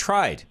 I've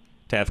tried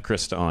to have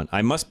Krista on.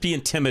 I must be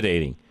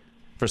intimidating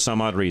for some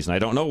odd reason. I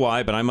don't know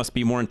why, but I must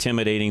be more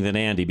intimidating than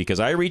Andy because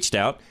I reached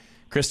out.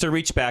 Krista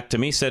reached back to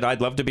me, said, I'd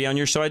love to be on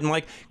your show. I'm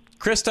like,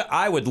 Krista,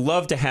 I would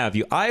love to have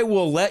you. I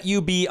will let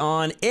you be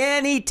on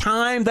any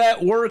time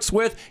that works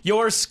with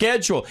your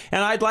schedule.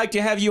 And I'd like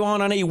to have you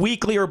on a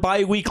weekly or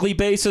bi-weekly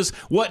basis.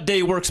 What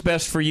day works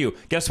best for you?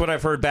 Guess what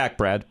I've heard back,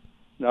 Brad?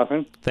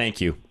 Nothing.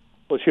 Thank you.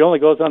 Well, she only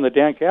goes on the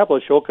Dan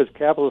Caplis show because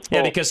Caplis...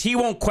 Yeah, because he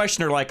won't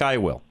question her like I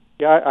will.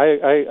 Yeah,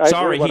 I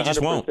sorry, agree he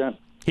just won't.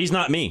 He's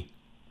not me.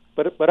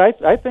 But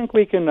I think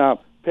we can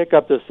pick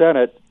up the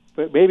Senate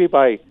maybe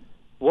by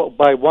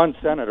one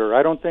senator.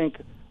 I don't think,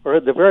 or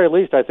at the very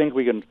least, I think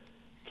we can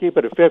keep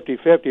it at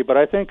 50-50, but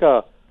I think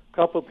a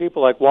couple of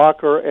people like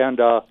Walker and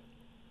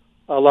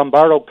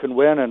Lombardo can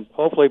win, and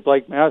hopefully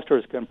Blake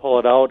Masters can pull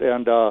it out.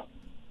 And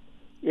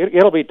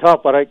it'll be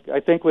tough, but I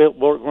think we're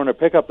going to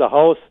pick up the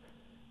House,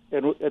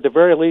 and at the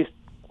very least,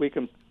 we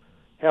can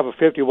have a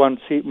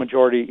 51-seat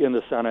majority in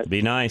the Senate.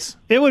 Be nice.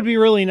 It would be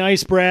really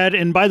nice, Brad.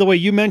 And by the way,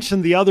 you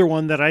mentioned the other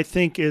one that I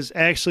think is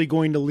actually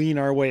going to lean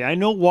our way. I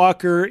know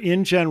Walker,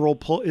 in general,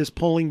 is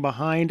pulling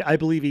behind. I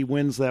believe he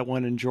wins that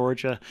one in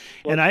Georgia,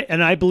 well,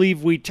 and I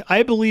believe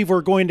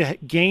we're going to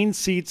gain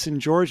seats in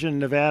Georgia and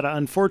Nevada.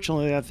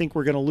 Unfortunately, I think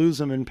we're going to lose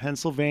them in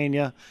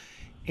Pennsylvania,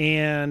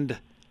 and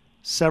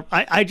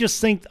I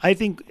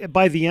think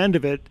by the end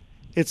of it,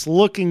 it's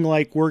looking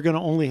like we're going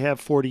to only have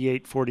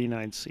 48,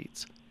 49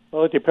 seats.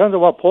 Well, it depends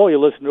on what poll you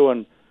listen to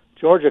in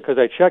Georgia, because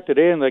I checked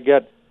today, and they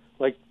get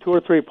like 2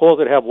 or 3 polls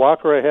that have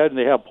Walker ahead, and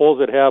they have polls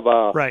that have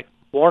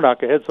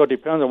Warnock ahead. So it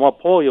depends on what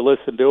poll you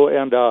listen to.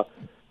 And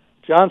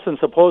Johnson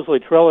supposedly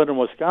trailing in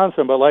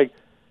Wisconsin, but like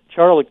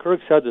Charlie Kirk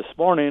said this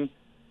morning,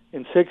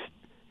 in 10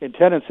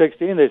 and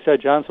 16, they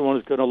said Johnson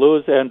was going to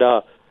lose, and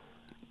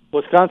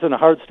Wisconsin a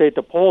hard state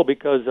to poll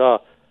because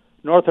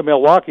north of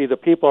Milwaukee, the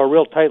people are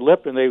real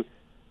tight-lipped, and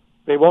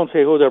they won't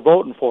say who they're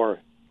voting for.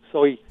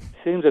 So he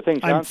seems to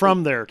think Johnson... I'm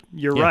from there.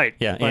 You're right.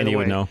 Yeah, Andy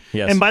would know.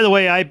 Yes. And by the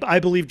way, I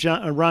believe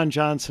Ron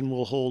Johnson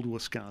will hold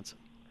Wisconsin.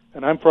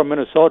 And I'm from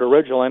Minnesota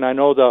originally, and I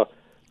know the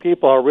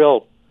people are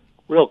real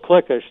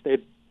cliquish. They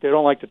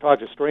don't like to talk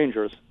to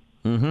strangers.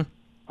 Mm-hmm.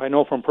 I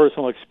know from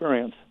personal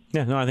experience.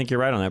 Yeah, no, I think you're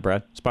right on that,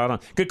 Brad. Spot on.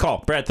 Good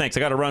call. Brad, thanks. I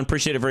got to run.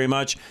 Appreciate it very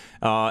much.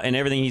 And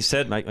everything he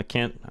said, I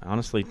can't,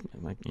 honestly,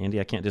 Andy,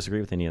 I can't disagree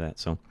with any of that.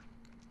 So,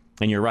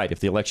 and you're right. If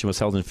the election was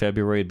held in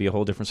February, it'd be a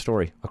whole different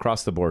story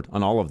across the board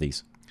on all of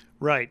these.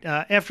 Right.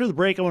 After the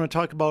break, I want to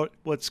talk about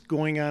what's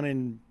going on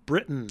in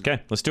Britain.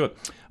 Okay, let's do it.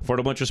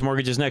 Affordable Interest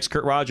Mortgage is next.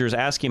 Kurt Rogers,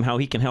 ask him how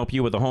he can help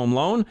you with a home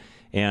loan.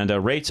 And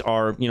rates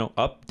are,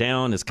 up,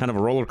 down. It's kind of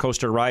a roller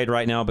coaster ride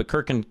right now, but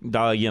Kurt can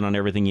dial you in on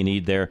everything you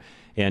need there.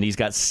 And he's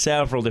got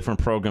several different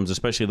programs,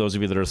 especially those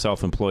of you that are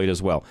self-employed as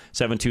well.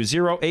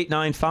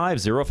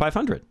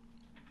 720-895-0500.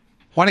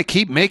 Want to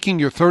keep making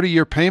your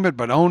 30-year payment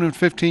but own in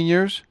 15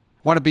 years?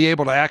 Want to be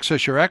able to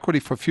access your equity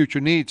for future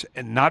needs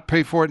and not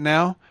pay for it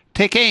now?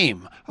 Take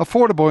AIM,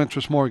 Affordable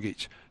Interest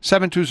Mortgage,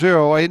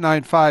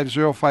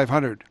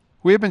 720-895-0500.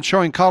 We have been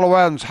showing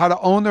Coloradans how to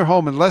own their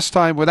home in less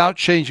time without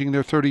changing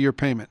their 30-year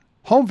payment.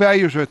 Home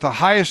values are at the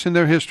highest in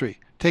their history.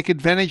 Take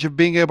advantage of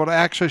being able to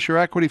access your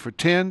equity for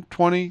 10,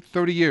 20,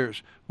 30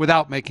 years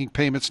without making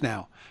payments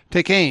now.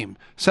 Take AIM,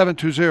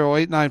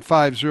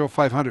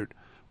 720-895-0500.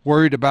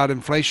 Worried about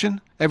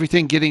inflation?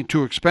 Everything getting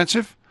too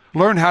expensive?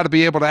 Learn how to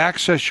be able to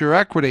access your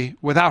equity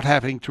without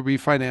having to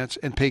refinance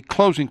and pay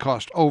closing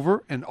costs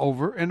over and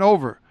over and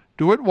over.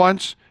 Do it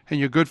once, and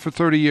you're good for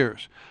 30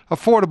 years.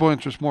 Affordable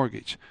Interest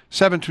Mortgage,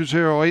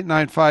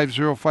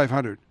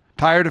 720-895-0500.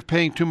 Tired of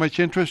paying too much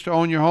interest to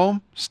own your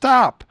home?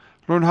 Stop.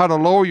 Learn how to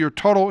lower your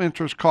total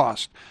interest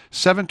cost.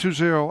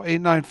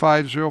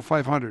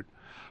 720-895-0500.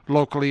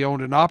 Locally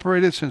owned and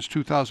operated since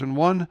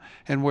 2001,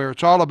 and where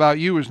it's all about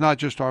you is not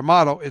just our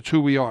motto, it's who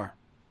we are.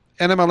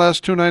 NMLS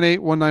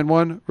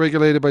 298191,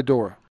 regulated by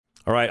DORA.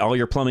 All right, all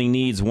your plumbing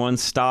needs,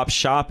 one-stop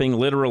shopping.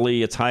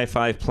 Literally, it's High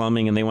Five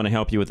Plumbing, and they want to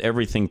help you with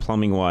everything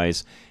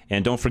plumbing-wise.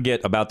 And don't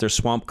forget about their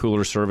swamp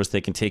cooler service.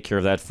 They can take care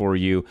of that for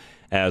you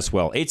as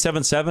well.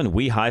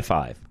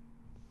 877-WE-HIGH-FIVE.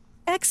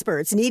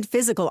 Experts need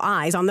physical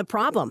eyes on the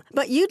problem,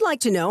 but you'd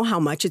like to know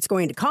how much it's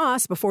going to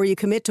cost before you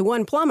commit to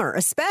one plumber,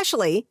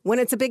 especially when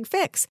it's a big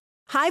fix.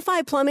 High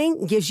Five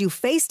Plumbing gives you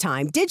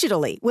FaceTime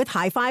digitally with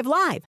High Five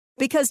Live,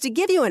 because to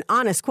give you an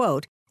honest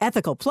quote,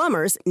 ethical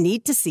plumbers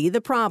need to see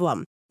the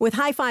problem. With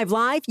High Five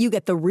Live, you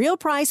get the real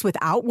price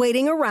without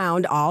waiting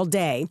around all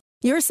day.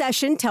 Your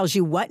session tells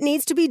you what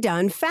needs to be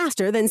done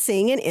faster than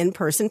seeing an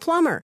in-person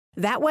plumber.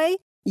 That way,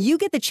 you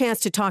get the chance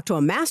to talk to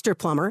a master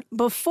plumber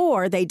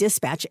before they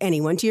dispatch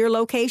anyone to your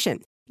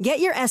location. Get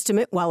your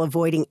estimate while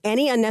avoiding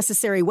any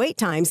unnecessary wait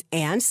times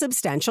and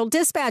substantial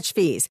dispatch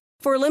fees.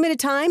 For a limited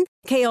time,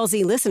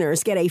 KLZ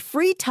listeners get a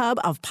free tub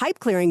of pipe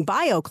clearing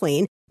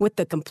BioClean with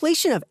the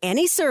completion of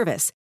any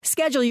service.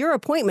 Schedule your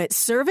appointment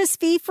service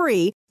fee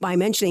free by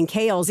mentioning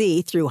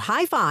KLZ through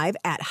High Five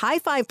at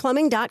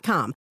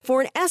highfiveplumbing.com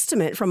for an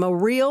estimate from a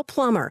real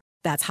plumber.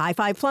 That's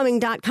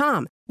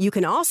highfiveplumbing.com. You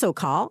can also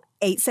call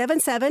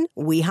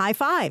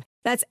 877-WE-HIGH-FIVE.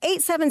 That's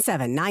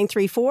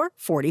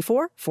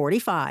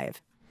 877-934-4445.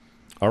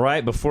 All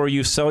right, before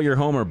you sell your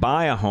home or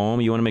buy a home,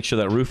 you want to make sure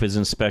that roof is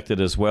inspected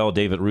as well.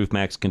 David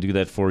RoofMax can do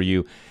that for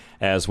you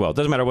as well. It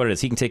doesn't matter what it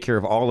is. He can take care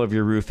of all of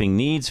your roofing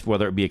needs,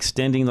 whether it be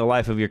extending the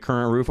life of your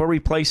current roof or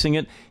replacing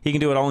it. He can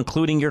do it all,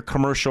 including your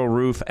commercial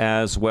roof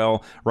as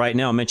well. Right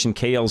now, mention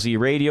KLZ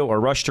Radio or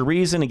Rush to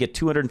Reason and get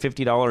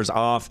 $250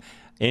 off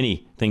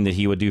anything that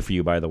he would do for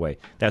you, by the way.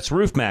 That's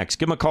RoofMax.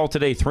 Give him a call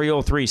today,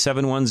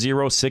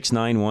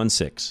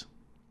 303-710-6916.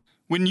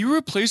 When you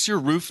replace your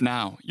roof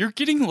now, you're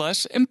getting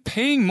less and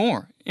paying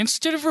more.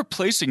 Instead of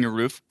replacing your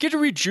roof, get a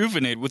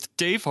Rejuvenate with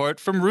Dave Hart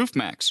from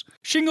RoofMax.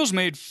 Shingles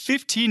made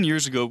 15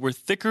 years ago were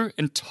thicker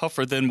and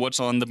tougher than what's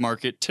on the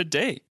market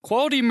today.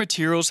 Quality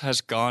materials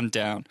has gone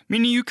down,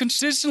 meaning you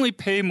consistently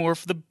pay more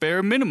for the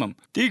bare minimum.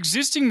 The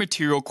existing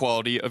material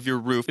quality of your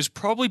roof is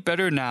probably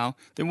better now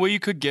than what you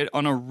could get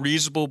on a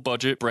reasonable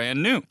budget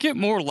brand new. Get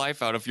more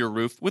life out of your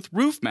roof with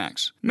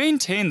RoofMax.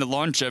 Maintain the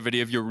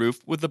longevity of your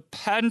roof with a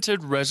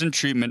patented resin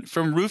treatment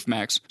from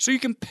RoofMax so you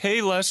can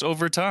pay less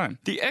over time.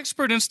 The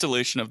expert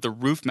installation of the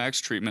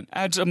RoofMax treatment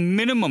adds a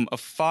minimum of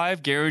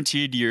 5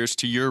 guaranteed years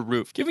to your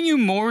roof, giving you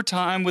more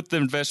time with the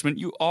investment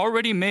you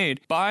already made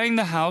buying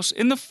the house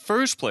in the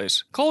first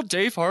place. Call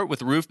Dave Hart with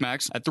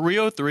RoofMax at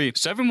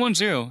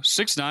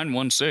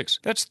 303-710-6916.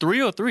 That's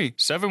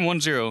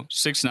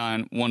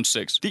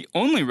 303-710-6916. The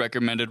only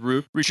recommended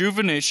roof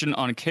rejuvenation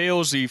on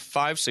KLZ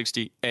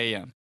 560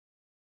 AM.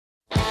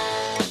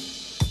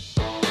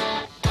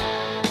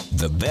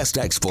 The best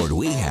export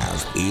we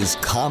have is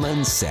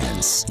common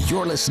sense.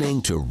 You're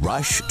listening to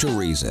Rush to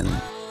Reason.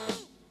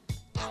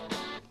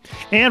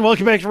 And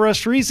welcome back to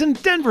Rush to Reason,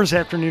 Denver's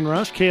Afternoon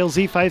Rush,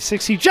 KLZ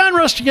 560. John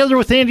Rush together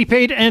with Andy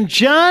Pate. And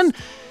John,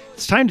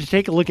 it's time to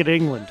take a look at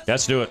England.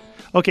 Let's do it.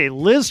 Okay,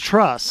 Liz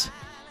Truss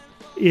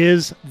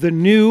is the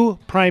new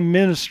Prime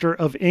Minister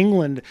of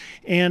England.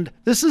 And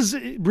this is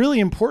really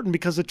important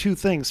because of two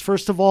things.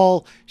 First of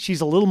all,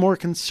 she's a little more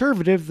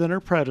conservative than her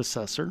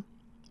predecessor,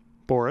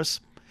 Boris.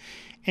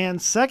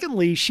 And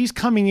secondly, she's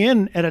coming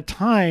in at a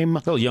time... A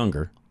little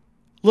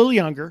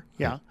younger,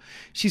 yeah.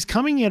 She's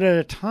coming in at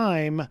a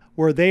time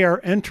where they are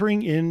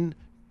entering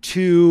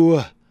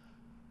into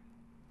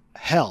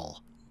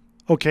hell.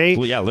 Okay?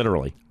 Well, yeah,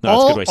 literally. No,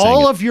 that's a good way of saying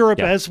all it. of Europe,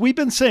 Yeah. as we've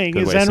been saying,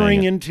 Good is way of saying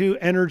entering it. into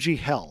energy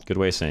hell. Good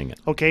way of saying it.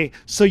 Okay,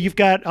 so you've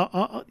got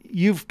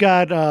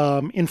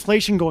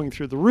inflation going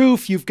through the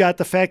roof. You've got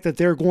the fact that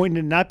they're going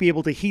to not be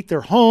able to heat their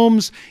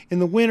homes in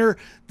the winter.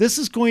 This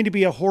is going to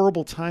be a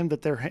horrible time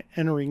that they're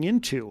entering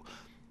into.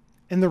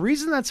 And the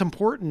reason that's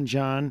important,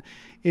 John,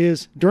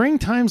 is during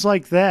times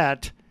like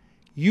that,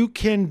 you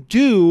can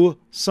do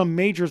some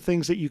major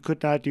things that you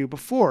could not do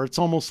before. It's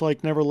almost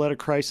like never let a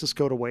crisis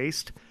go to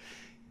waste.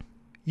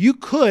 You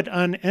could,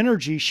 on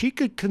energy, she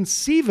could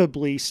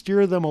conceivably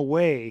steer them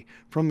away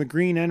from the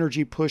green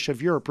energy push of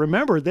Europe.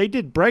 Remember, they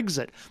did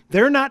Brexit.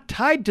 They're not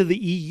tied to the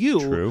EU.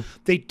 True.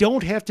 They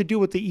don't have to do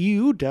what the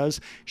EU does.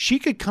 She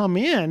could come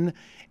in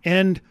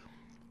and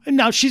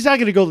now she's not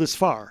going to go this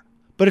far.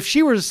 But if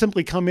she were to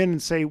simply come in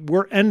and say,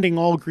 we're ending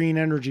all green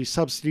energy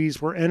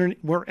subsidies, we're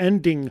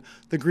ending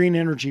the green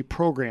energy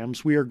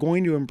programs, we are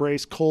going to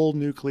embrace coal,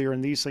 nuclear,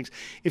 and these things.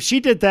 If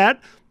she did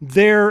that,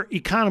 their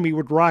economy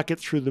would rocket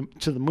to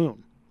the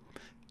moon.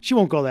 She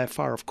won't go that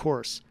far, of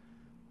course.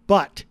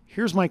 But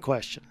here's my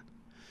question.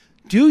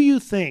 Do you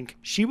think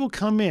she will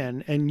come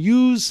in and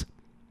use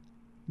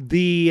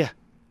the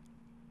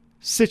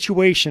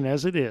situation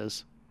as it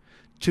is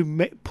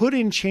to put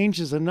in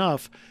changes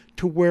enough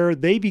to where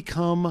they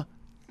become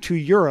to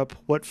Europe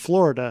what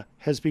Florida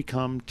has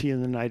become to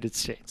the United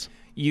States?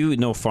 You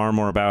know far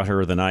more about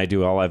her than I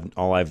do.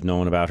 All I've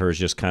known about her is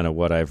just kind of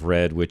what I've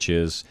read, which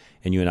is,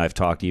 and you and I have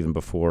talked even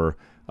before,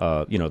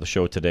 the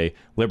show today,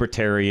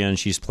 libertarian.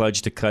 She's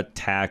pledged to cut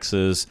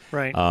taxes.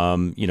 Right.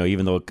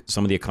 Even though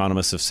some of the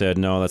economists have said,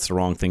 no, that's the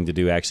wrong thing to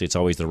do. Actually, it's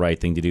always the right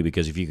thing to do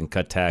because if you can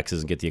cut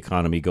taxes and get the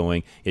economy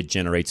going, it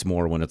generates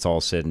more when it's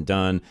all said and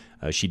done.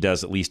 She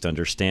does at least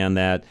understand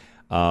that.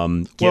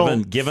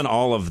 Given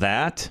all of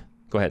that,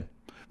 go ahead.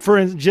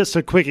 For just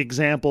a quick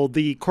example,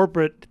 the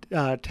corporate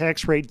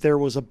tax rate there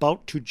was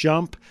about to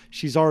jump.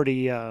 She's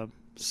already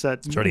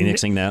set. She's already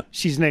nixing that.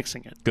 She's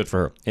nixing it. Good for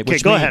her. Okay,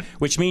 go ahead.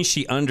 Which means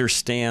she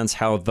understands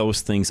how those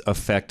things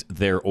affect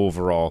their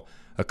overall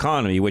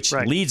economy, which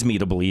leads me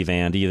to believe,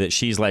 Andy, that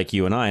she's like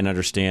you and I and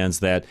understands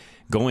that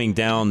going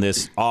down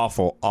this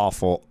awful,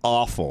 awful,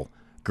 awful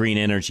green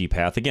energy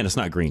path. Again, it's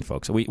not green,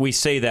 folks. We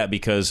say that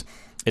because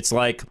it's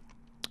like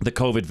the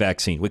COVID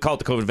vaccine. We call it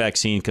the COVID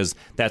vaccine because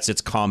that's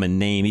its common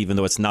name, even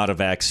though it's not a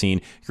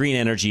vaccine. Green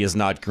energy is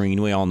not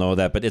green. We all know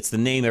that, but it's the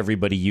name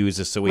everybody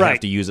uses, so we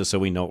have to use it so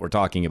we know what we're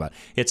talking about.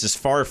 It's as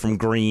far from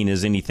green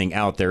as anything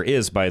out there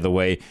is, by the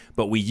way,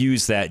 but we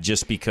use that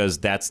just because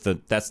that's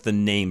the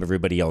name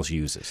everybody else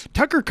uses.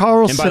 Tucker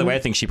Carlson. And by the way, I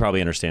think she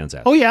probably understands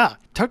that. Oh, yeah.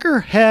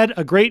 Tucker had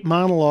a great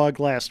monologue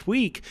last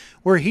week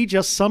where he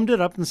just summed it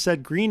up and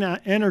said green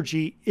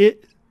energy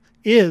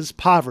is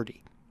poverty.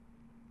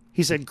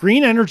 He said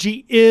green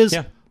energy is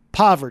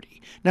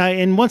poverty. Now,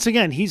 and once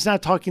again, he's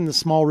not talking the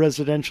small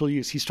residential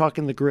use. He's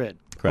talking the grid.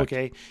 Correct.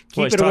 Okay,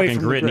 Well, he's talking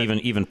grid and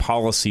even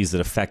policies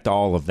that affect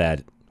all of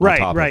that.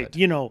 Right. Of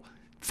it.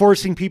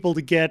 Forcing people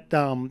to get,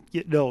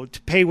 to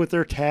pay with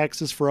their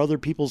taxes for other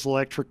people's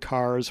electric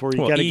cars, or you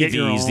got to get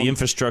your own. EVs, the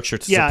infrastructure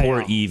to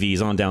support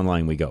EVs, on down the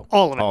line we go.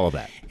 All of it. All of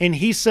that. And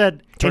he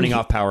said, turning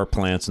off power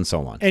plants and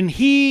so on. And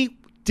he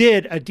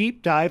did a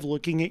deep dive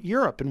looking at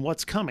Europe and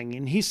what's coming.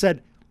 And he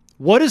said,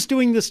 what is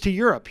doing this to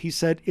Europe? He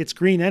said, it's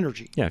green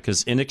energy. Yeah,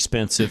 because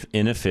inexpensive,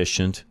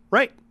 inefficient.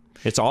 Right.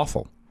 It's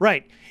awful.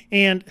 Right.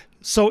 And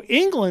so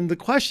England, the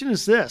question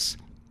is this.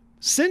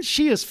 Since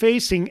she is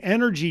facing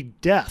energy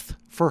death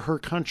for her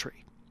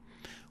country,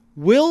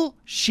 will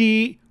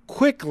she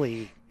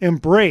quickly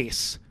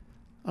embrace,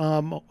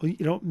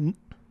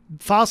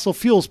 fossil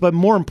fuels, but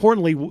more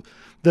importantly,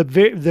 the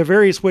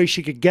various ways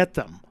she could get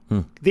them?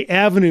 The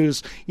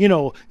avenues,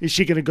 is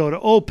she going to go to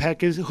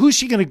OPEC? Who's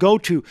she going to go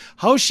to?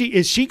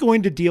 Is she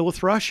going to deal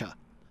with Russia?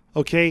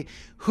 Okay.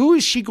 Who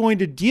is she going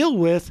to deal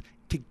with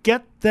to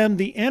get them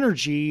the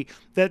energy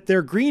that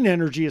their green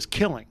energy is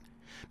killing?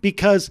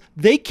 Because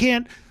they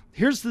can't.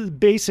 Here's the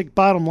basic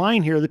bottom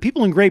line here. The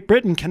people in Great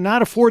Britain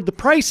cannot afford the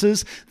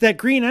prices that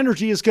green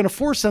energy is going to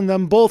force on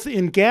them, both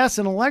in gas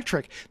and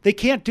electric. They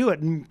can't do it.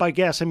 And by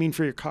gas, I mean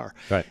for your car.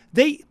 Right.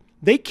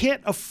 They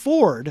can't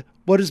afford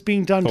what is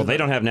being done to them. Well, they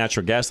don't have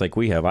natural gas like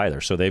we have either,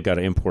 so they've got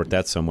to import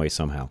that some way,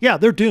 somehow. Yeah,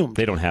 they're doomed.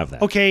 They don't have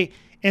that. Okay,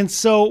 And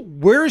so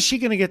where is she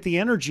going to get the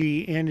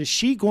energy? And is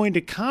she going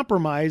to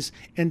compromise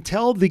and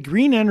tell the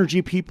green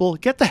energy people,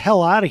 get the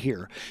hell out of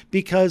here?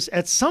 Because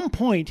at some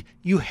point,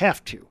 you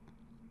have to.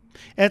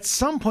 At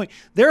some point,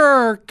 there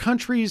are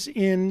countries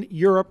in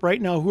Europe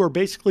right now who are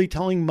basically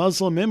telling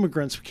Muslim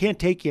immigrants, we can't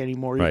take you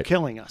anymore. You're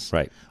killing us.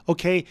 Right.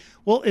 Okay.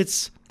 Well,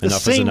 it's the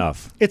enough same, is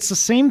enough. It's the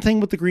same thing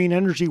with the green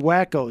energy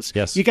wackos.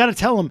 Yes. You got to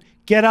tell them,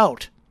 get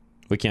out.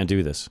 We can't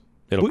do this.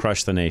 It'll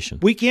crush the nation.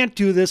 We can't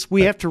do this.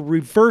 We have to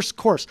reverse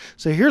course.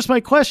 So here's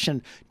my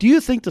question. Do you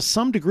think to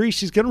some degree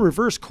she's going to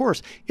reverse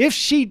course? If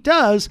she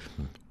does,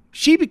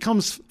 she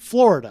becomes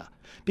Florida,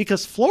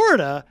 because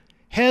Florida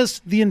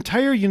has the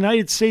entire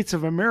United States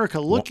of America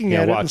looking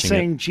at it and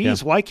saying,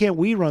 geez, why can't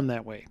we run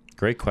that way?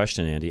 Great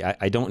question, Andy.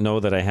 I don't know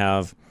that I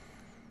have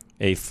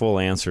a full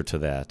answer to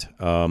that.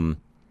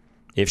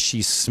 If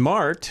she's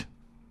smart,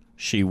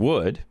 she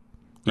would,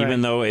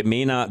 even though it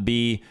may not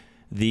be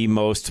the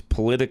most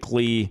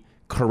politically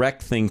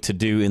correct thing to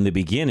do in the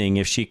beginning.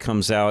 If she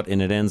comes out and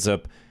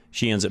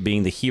she ends up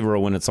being the hero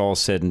when it's all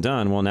said and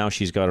done, well, now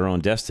she's got her own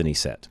destiny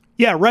set.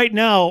 Yeah, right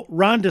now,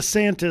 Ron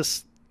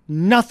DeSantis,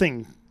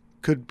 nothing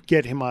could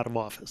get him out of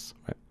office.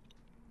 Right.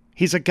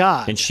 He's a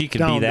god. And she could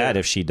be that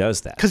if she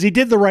does that. Because he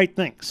did the right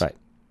things. Right.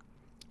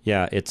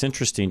 Yeah, it's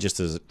interesting, just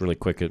as really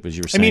quick as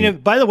you were saying. I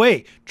mean, by the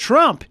way,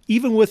 Trump,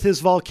 even with his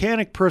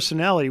volcanic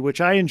personality,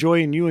 which I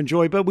enjoy and you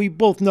enjoy, but we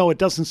both know it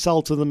doesn't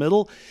sell to the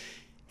middle,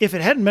 if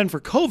it hadn't been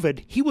for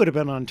COVID, he would have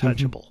been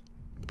untouchable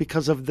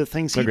because of the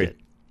things he did.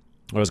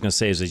 What I was going to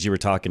say is, as you were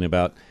talking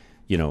about,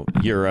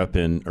 Europe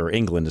or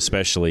England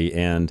especially,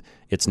 and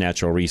its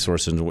natural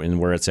resources and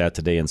where it's at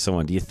today and so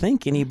on, do you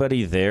think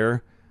anybody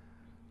there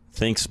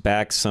thinks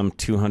back some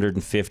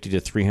 250 to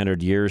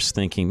 300 years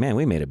thinking, man,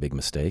 we made a big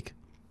mistake?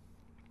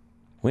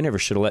 We never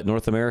should have let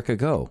North America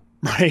go.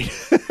 Right.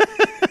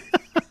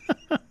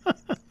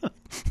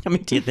 I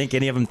mean, do you think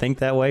any of them think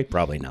that way?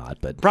 Probably not.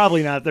 But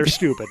probably not. They're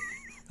stupid.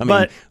 I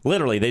mean,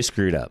 literally, they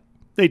screwed up.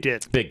 They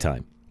did. Big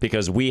time.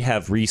 Because we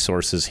have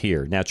resources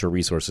here, natural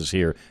resources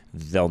here.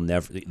 They'll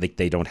never,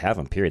 they don't have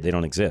them, period. They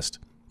don't exist.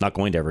 Not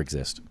going to ever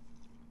exist.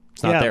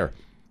 It's not there.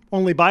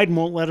 Only Biden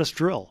won't let us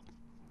drill.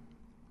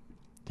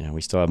 Yeah,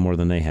 we still have more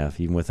than they have,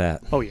 even with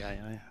that. Oh, yeah,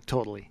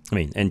 totally. I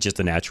mean, and just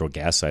the natural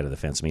gas side of the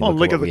fence. I mean,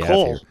 look at the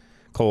coal.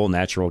 Coal,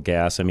 natural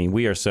gas. I mean,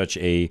 we are such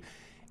a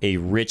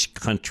rich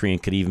country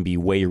and could even be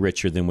way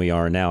richer than we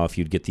are now if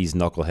you'd get these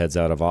knuckleheads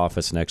out of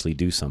office and actually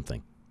do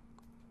something.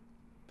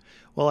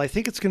 Well, I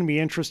think it's going to be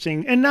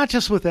interesting, and not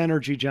just with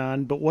energy,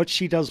 John, but what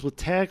she does with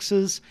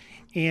taxes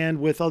and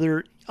with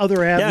other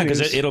avenues. Yeah,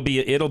 because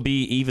it'll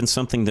be even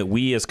something that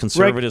we as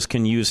conservatives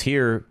can use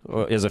here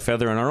as a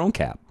feather in our own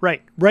cap.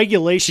 Right.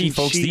 Regulation.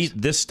 Folks,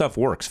 this stuff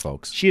works,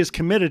 folks. She is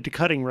committed to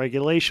cutting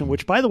regulation,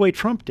 which, by the way,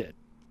 Trump did.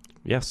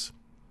 Yes.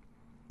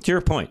 To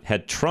your point,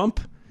 had Trump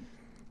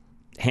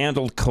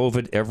handled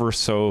COVID ever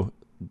so,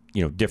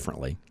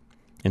 differently,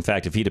 in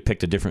fact, if he'd have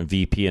picked a different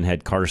VP and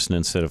had Carson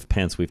instead of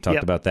Pence, we've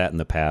talked about that in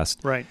the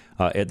past. Right.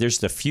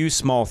 There's a few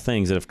small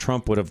things that if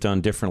Trump would have done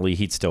differently,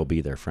 he'd still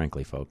be there,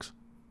 frankly, folks.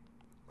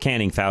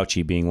 Canning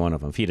Fauci being one of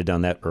them. If he'd have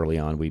done that early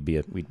on, we'd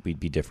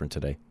be different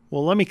today.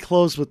 Well, let me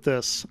close with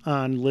this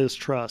on Liz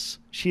Truss.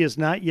 She has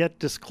not yet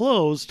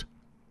disclosed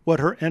what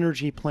her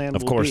energy plan will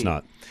be. Of course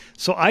not.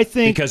 So I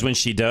think... Because when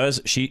she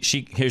does,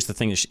 she here's the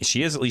thing.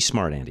 She is at least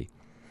smart, Andy.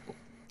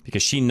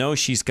 Because she knows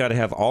she's got to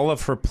have all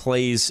of her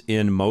plays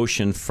in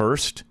motion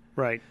first.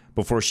 Right.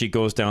 Before she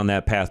goes down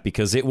that path,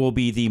 because it will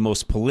be the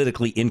most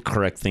politically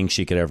incorrect thing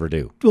she could ever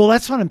do. Well,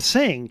 that's what I'm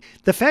saying.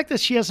 The fact that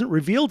she hasn't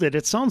revealed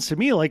it sounds to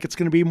me like it's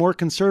going to be more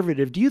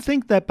conservative. Do you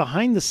think that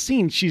behind the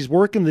scenes she's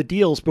working the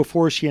deals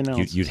before she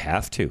announces? You'd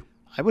have to.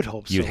 I would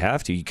hope so. You'd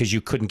have to, because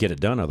you couldn't get it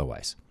done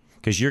otherwise.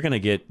 Because you're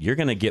going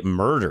to get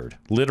murdered,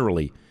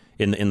 literally,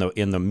 in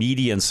the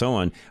media and so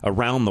on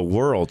around the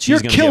world.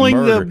 She's going to get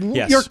murdered.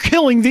 You're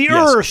killing the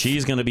earth.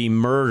 She's going to be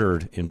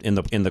murdered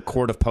in the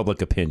court of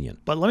public opinion.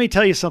 But let me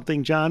tell you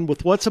something, John.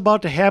 With what's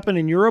about to happen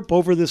in Europe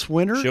over this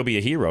winter, she'll be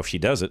a hero if she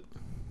does it.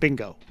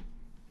 Bingo.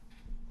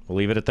 We'll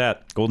leave it at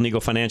that. Golden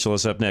Eagle Financial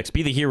is up next.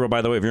 Be the hero,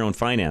 by the way, of your own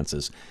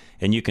finances,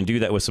 and you can do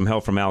that with some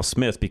help from Al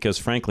Smith. Because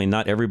frankly,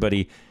 not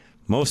everybody.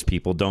 Most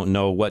people don't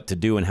know what to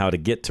do and how to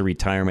get to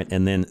retirement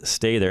and then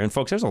stay there. And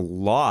folks, there's a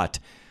lot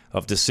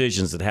of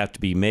decisions that have to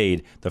be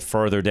made the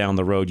further down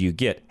the road you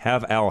get.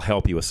 Have Al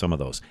help you with some of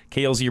those.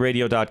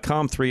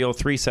 KLZradio.com,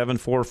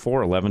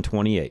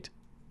 303-744-1128.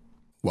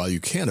 While you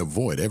can't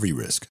avoid every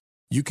risk,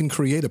 you can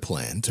create a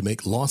plan to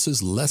make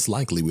losses less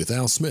likely with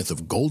Al Smith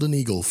of Golden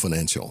Eagle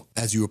Financial.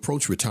 As you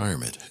approach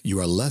retirement, you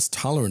are less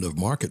tolerant of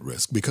market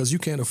risk because you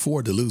can't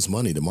afford to lose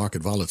money to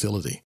market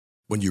volatility.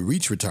 When you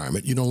reach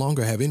retirement, you no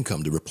longer have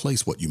income to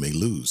replace what you may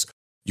lose.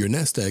 Your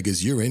nest egg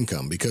is your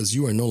income because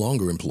you are no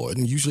longer employed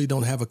and usually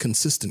don't have a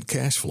consistent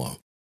cash flow.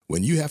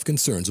 When you have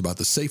concerns about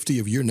the safety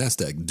of your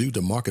nest egg due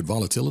to market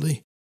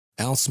volatility,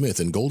 Al Smith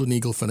and Golden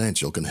Eagle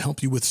Financial can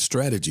help you with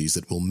strategies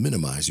that will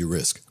minimize your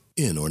risk.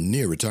 In or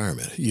near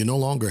retirement, you no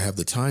longer have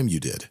the time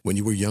you did when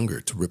you were younger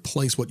to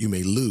replace what you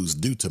may lose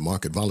due to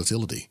market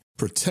volatility.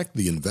 Protect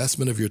the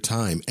investment of your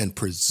time and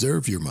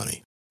preserve your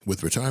money.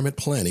 with retirement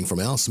planning from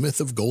Al Smith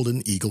of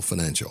Golden Eagle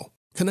Financial.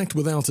 Connect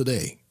with Al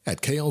today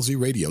at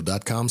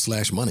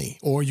klzradio.com/money,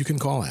 or you can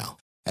call Al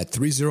at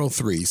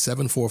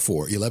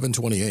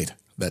 303-744-1128.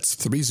 That's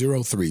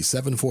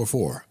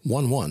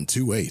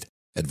 303-744-1128.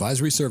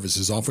 Advisory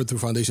services offered through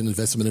Foundation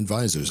Investment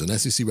Advisors, an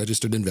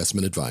SEC-registered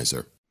investment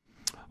advisor.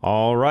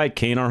 All right,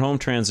 K&R Home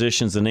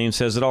Transitions, the name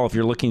says it all. If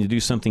you're looking to do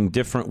something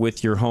different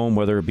with your home,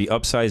 whether it be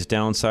upsize,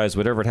 downsize,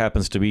 whatever it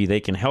happens to be, they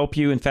can help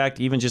you. In fact,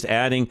 even just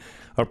adding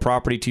a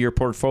property to your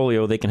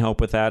portfolio, they can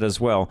help with that as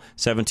well.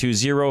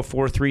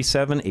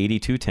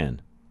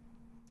 720-437-8210.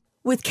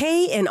 With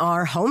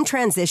K&R Home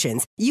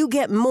Transitions, you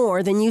get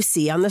more than you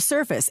see on the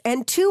surface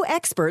and 2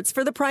 experts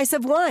for the price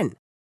of 1.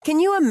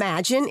 Can you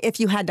imagine if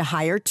you had to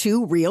hire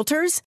 2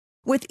 realtors?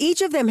 With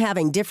each of them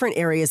having different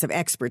areas of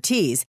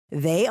expertise,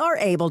 they are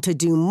able to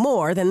do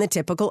more than the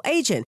typical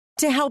agent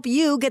to help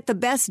you get the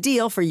best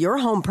deal for your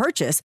home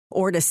purchase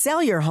or to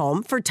sell your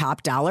home for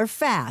top dollar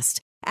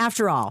fast.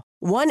 After all,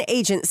 one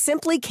agent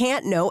simply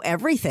can't know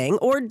everything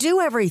or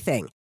do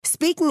everything.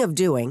 Speaking of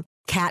doing,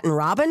 Kat and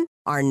Robin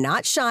are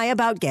not shy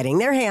about getting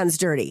their hands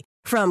dirty.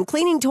 From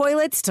cleaning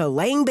toilets to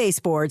laying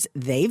baseboards,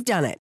 they've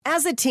done it.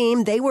 As a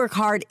team, they work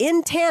hard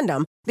in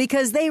tandem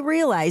because they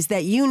realize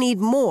that you need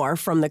more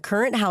from the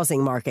current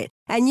housing market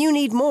and you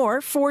need more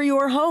for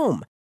your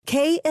home.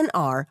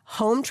 K&R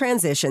Home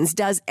Transitions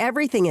does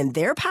everything in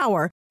their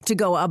power to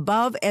go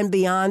above and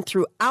beyond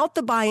throughout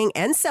the buying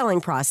and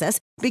selling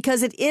process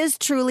because it is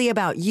truly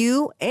about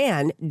you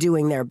and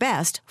doing their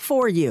best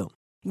for you.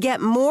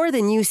 Get more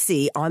than you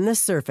see on the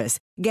surface.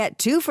 Get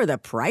 2 for the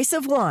price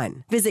of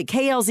 1. Visit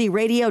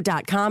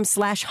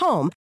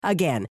klzradio.com/home.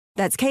 Again,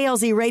 that's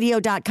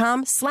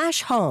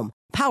klzradio.com/home.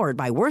 Powered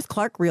by Worth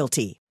Clark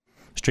Realty.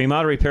 Stream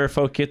Auto Repair,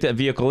 folks, get that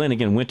vehicle in.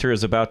 Again, winter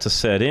is about to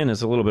set in.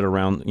 It's a little bit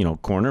around,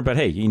 corner. But,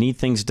 hey, you need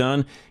things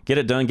done. Get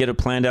it done. Get it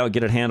planned out.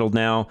 Get it handled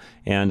now.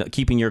 And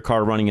keeping your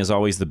car running is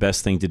always the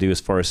best thing to do as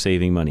far as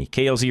saving money.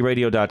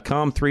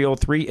 klzradio.com,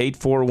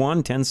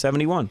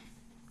 303-841-1071.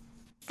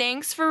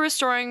 Thanks for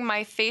restoring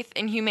my faith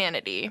in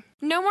humanity.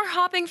 No more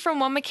hopping from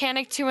one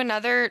mechanic to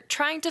another,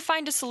 trying to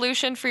find a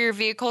solution for your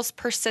vehicle's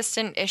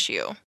persistent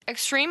issue.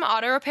 Extreme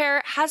Auto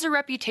Repair has a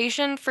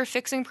reputation for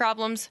fixing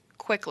problems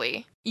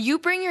quickly. You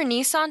bring your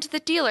Nissan to the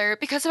dealer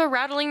because of a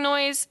rattling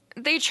noise,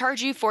 they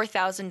charge you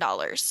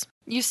 $4,000.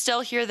 You still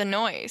hear the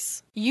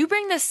noise. You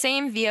bring the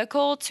same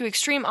vehicle to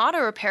Extreme Auto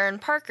Repair in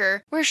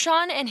Parker, where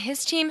Sean and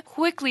his team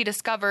quickly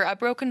discover a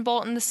broken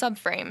bolt in the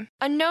subframe.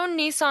 A known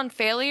Nissan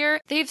failure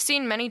they've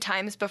seen many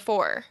times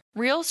before.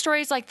 Real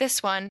stories like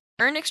this one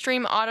earn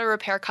Extreme Auto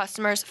Repair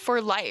customers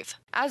for life.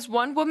 As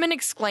one woman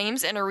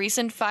exclaims in a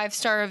recent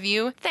 5-star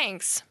review,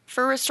 "Thanks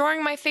for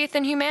restoring my faith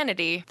in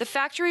humanity." The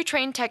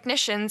factory-trained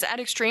technicians at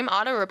Extreme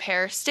Auto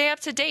Repair stay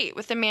up to date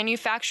with the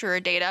manufacturer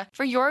data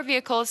for your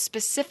vehicle's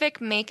specific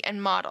make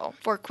and model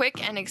for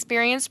quick and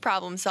experienced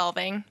problem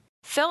solving.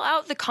 Fill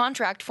out the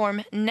contract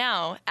form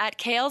now at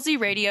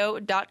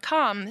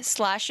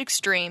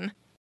klzradio.com/extreme.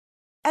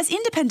 As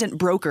independent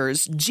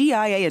brokers,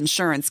 GIA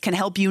Insurance can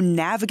help you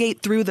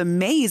navigate through the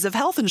maze of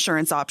health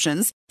insurance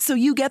options so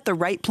you get the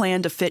right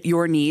plan to fit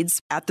your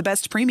needs at the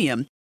best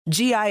premium.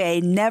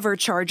 GIA never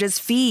charges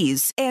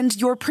fees, and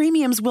your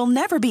premiums will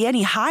never be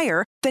any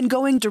higher than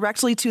going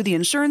directly to the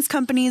insurance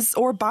companies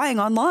or buying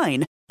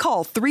online.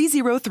 Call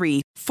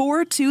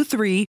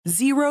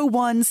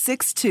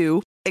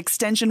 303-423-0162,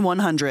 extension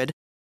 100.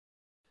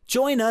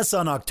 Join us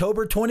on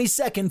October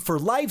 22nd for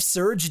Life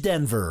Surge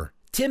Denver.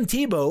 Tim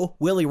Tebow,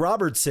 Willie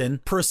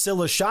Robertson,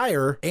 Priscilla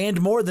Shire, and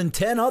more than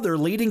 10 other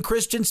leading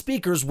Christian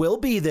speakers will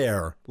be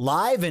there,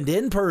 live and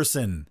in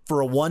person, for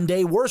a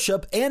one-day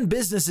worship and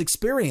business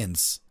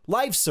experience.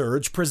 Life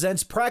Surge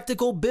presents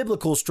practical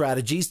biblical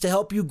strategies to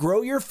help you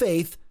grow your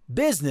faith,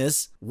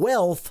 business,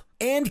 wealth,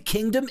 and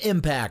kingdom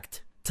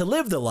impact. To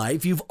live the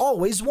life you've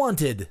always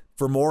wanted.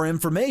 For more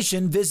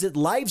information, visit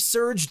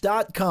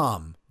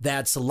lifesurge.com.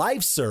 That's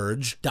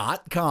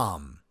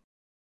lifesurge.com.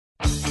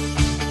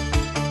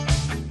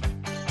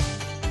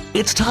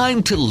 It's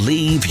time to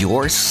leave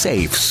your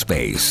safe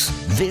space.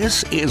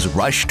 This is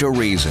Rush to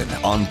Reason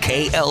on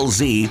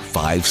KLZ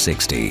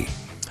 560.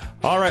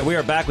 All right, we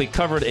are back. We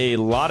covered a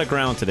lot of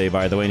ground today,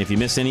 by the way, and if you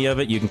miss any of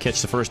it, you can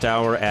catch the first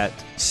hour at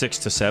 6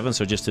 to 7,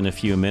 so just in a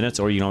few minutes,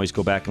 or you can always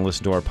go back and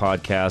listen to our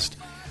podcast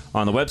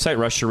on the website,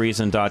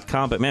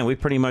 rushtoreason.com. But, man, we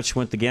pretty much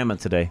went the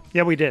gamut today.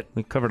 Yeah, we did.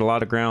 We covered a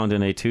lot of ground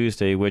in a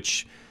Tuesday,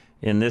 which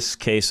in this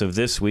case of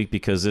this week,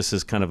 because this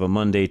is kind of a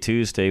Monday,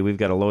 Tuesday, we've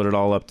got to load it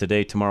all up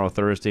today, tomorrow,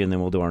 Thursday, and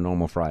then we'll do our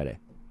normal Friday.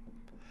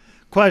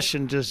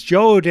 Question, does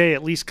Joe O'Dea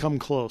at least come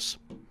close?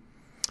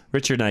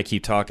 Richard and I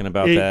keep talking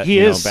about that, he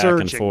is back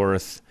searching. and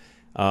forth.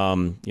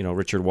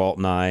 Richard, Walt,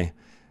 and I.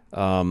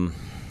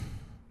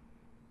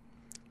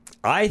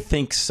 I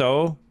think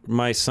so.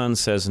 My son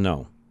says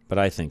no, but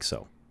I think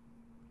so.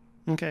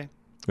 Okay.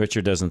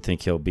 Richard doesn't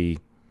think he'll be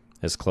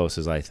as close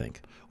as I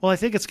think. Well, I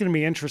think it's going to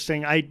be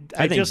interesting. I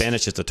think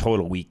Bennett's just a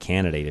total weak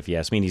candidate, if you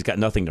ask me. He's got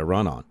nothing to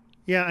run on.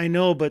 Yeah, I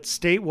know, but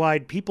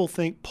statewide, people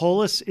think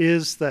Polis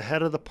is the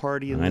head of the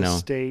party in this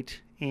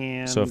state,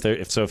 And So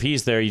if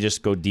he's there, you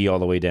just go D all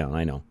the way down.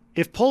 I know.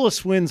 if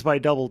Polis wins by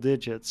double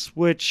digits,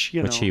 which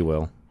he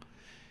will.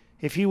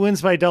 If he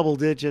wins by double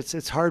digits,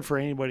 it's hard for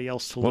anybody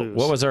else to lose.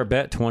 What was our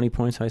bet? 20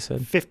 points, I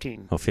said?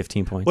 15. Oh,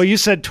 15 points. Well, you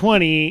said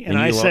 20, and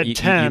I said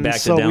 10. You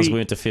backed it down, so we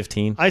went to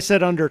 15. I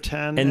said under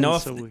 10. And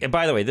and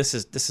by the way, this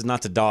is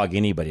not to dog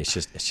anybody. It's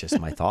just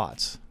my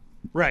thoughts.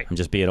 Right. I'm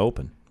just being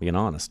open, being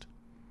honest.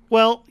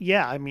 Well,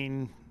 yeah, I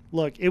mean,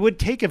 look, it would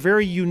take a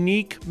very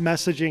unique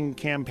messaging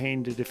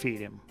campaign to defeat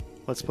him.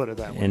 Let's put it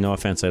that way. And no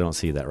offense, I don't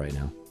see that right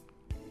now.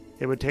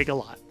 It would take a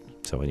lot.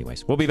 So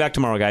anyways, we'll be back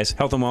tomorrow, guys.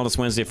 Health and Wellness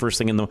Wednesday, first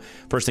thing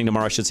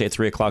tomorrow, I should say, at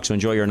 3 o'clock. So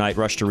enjoy your night.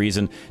 Rush to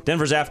Reason.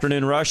 Denver's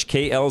Afternoon Rush,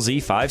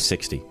 KLZ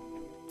 560.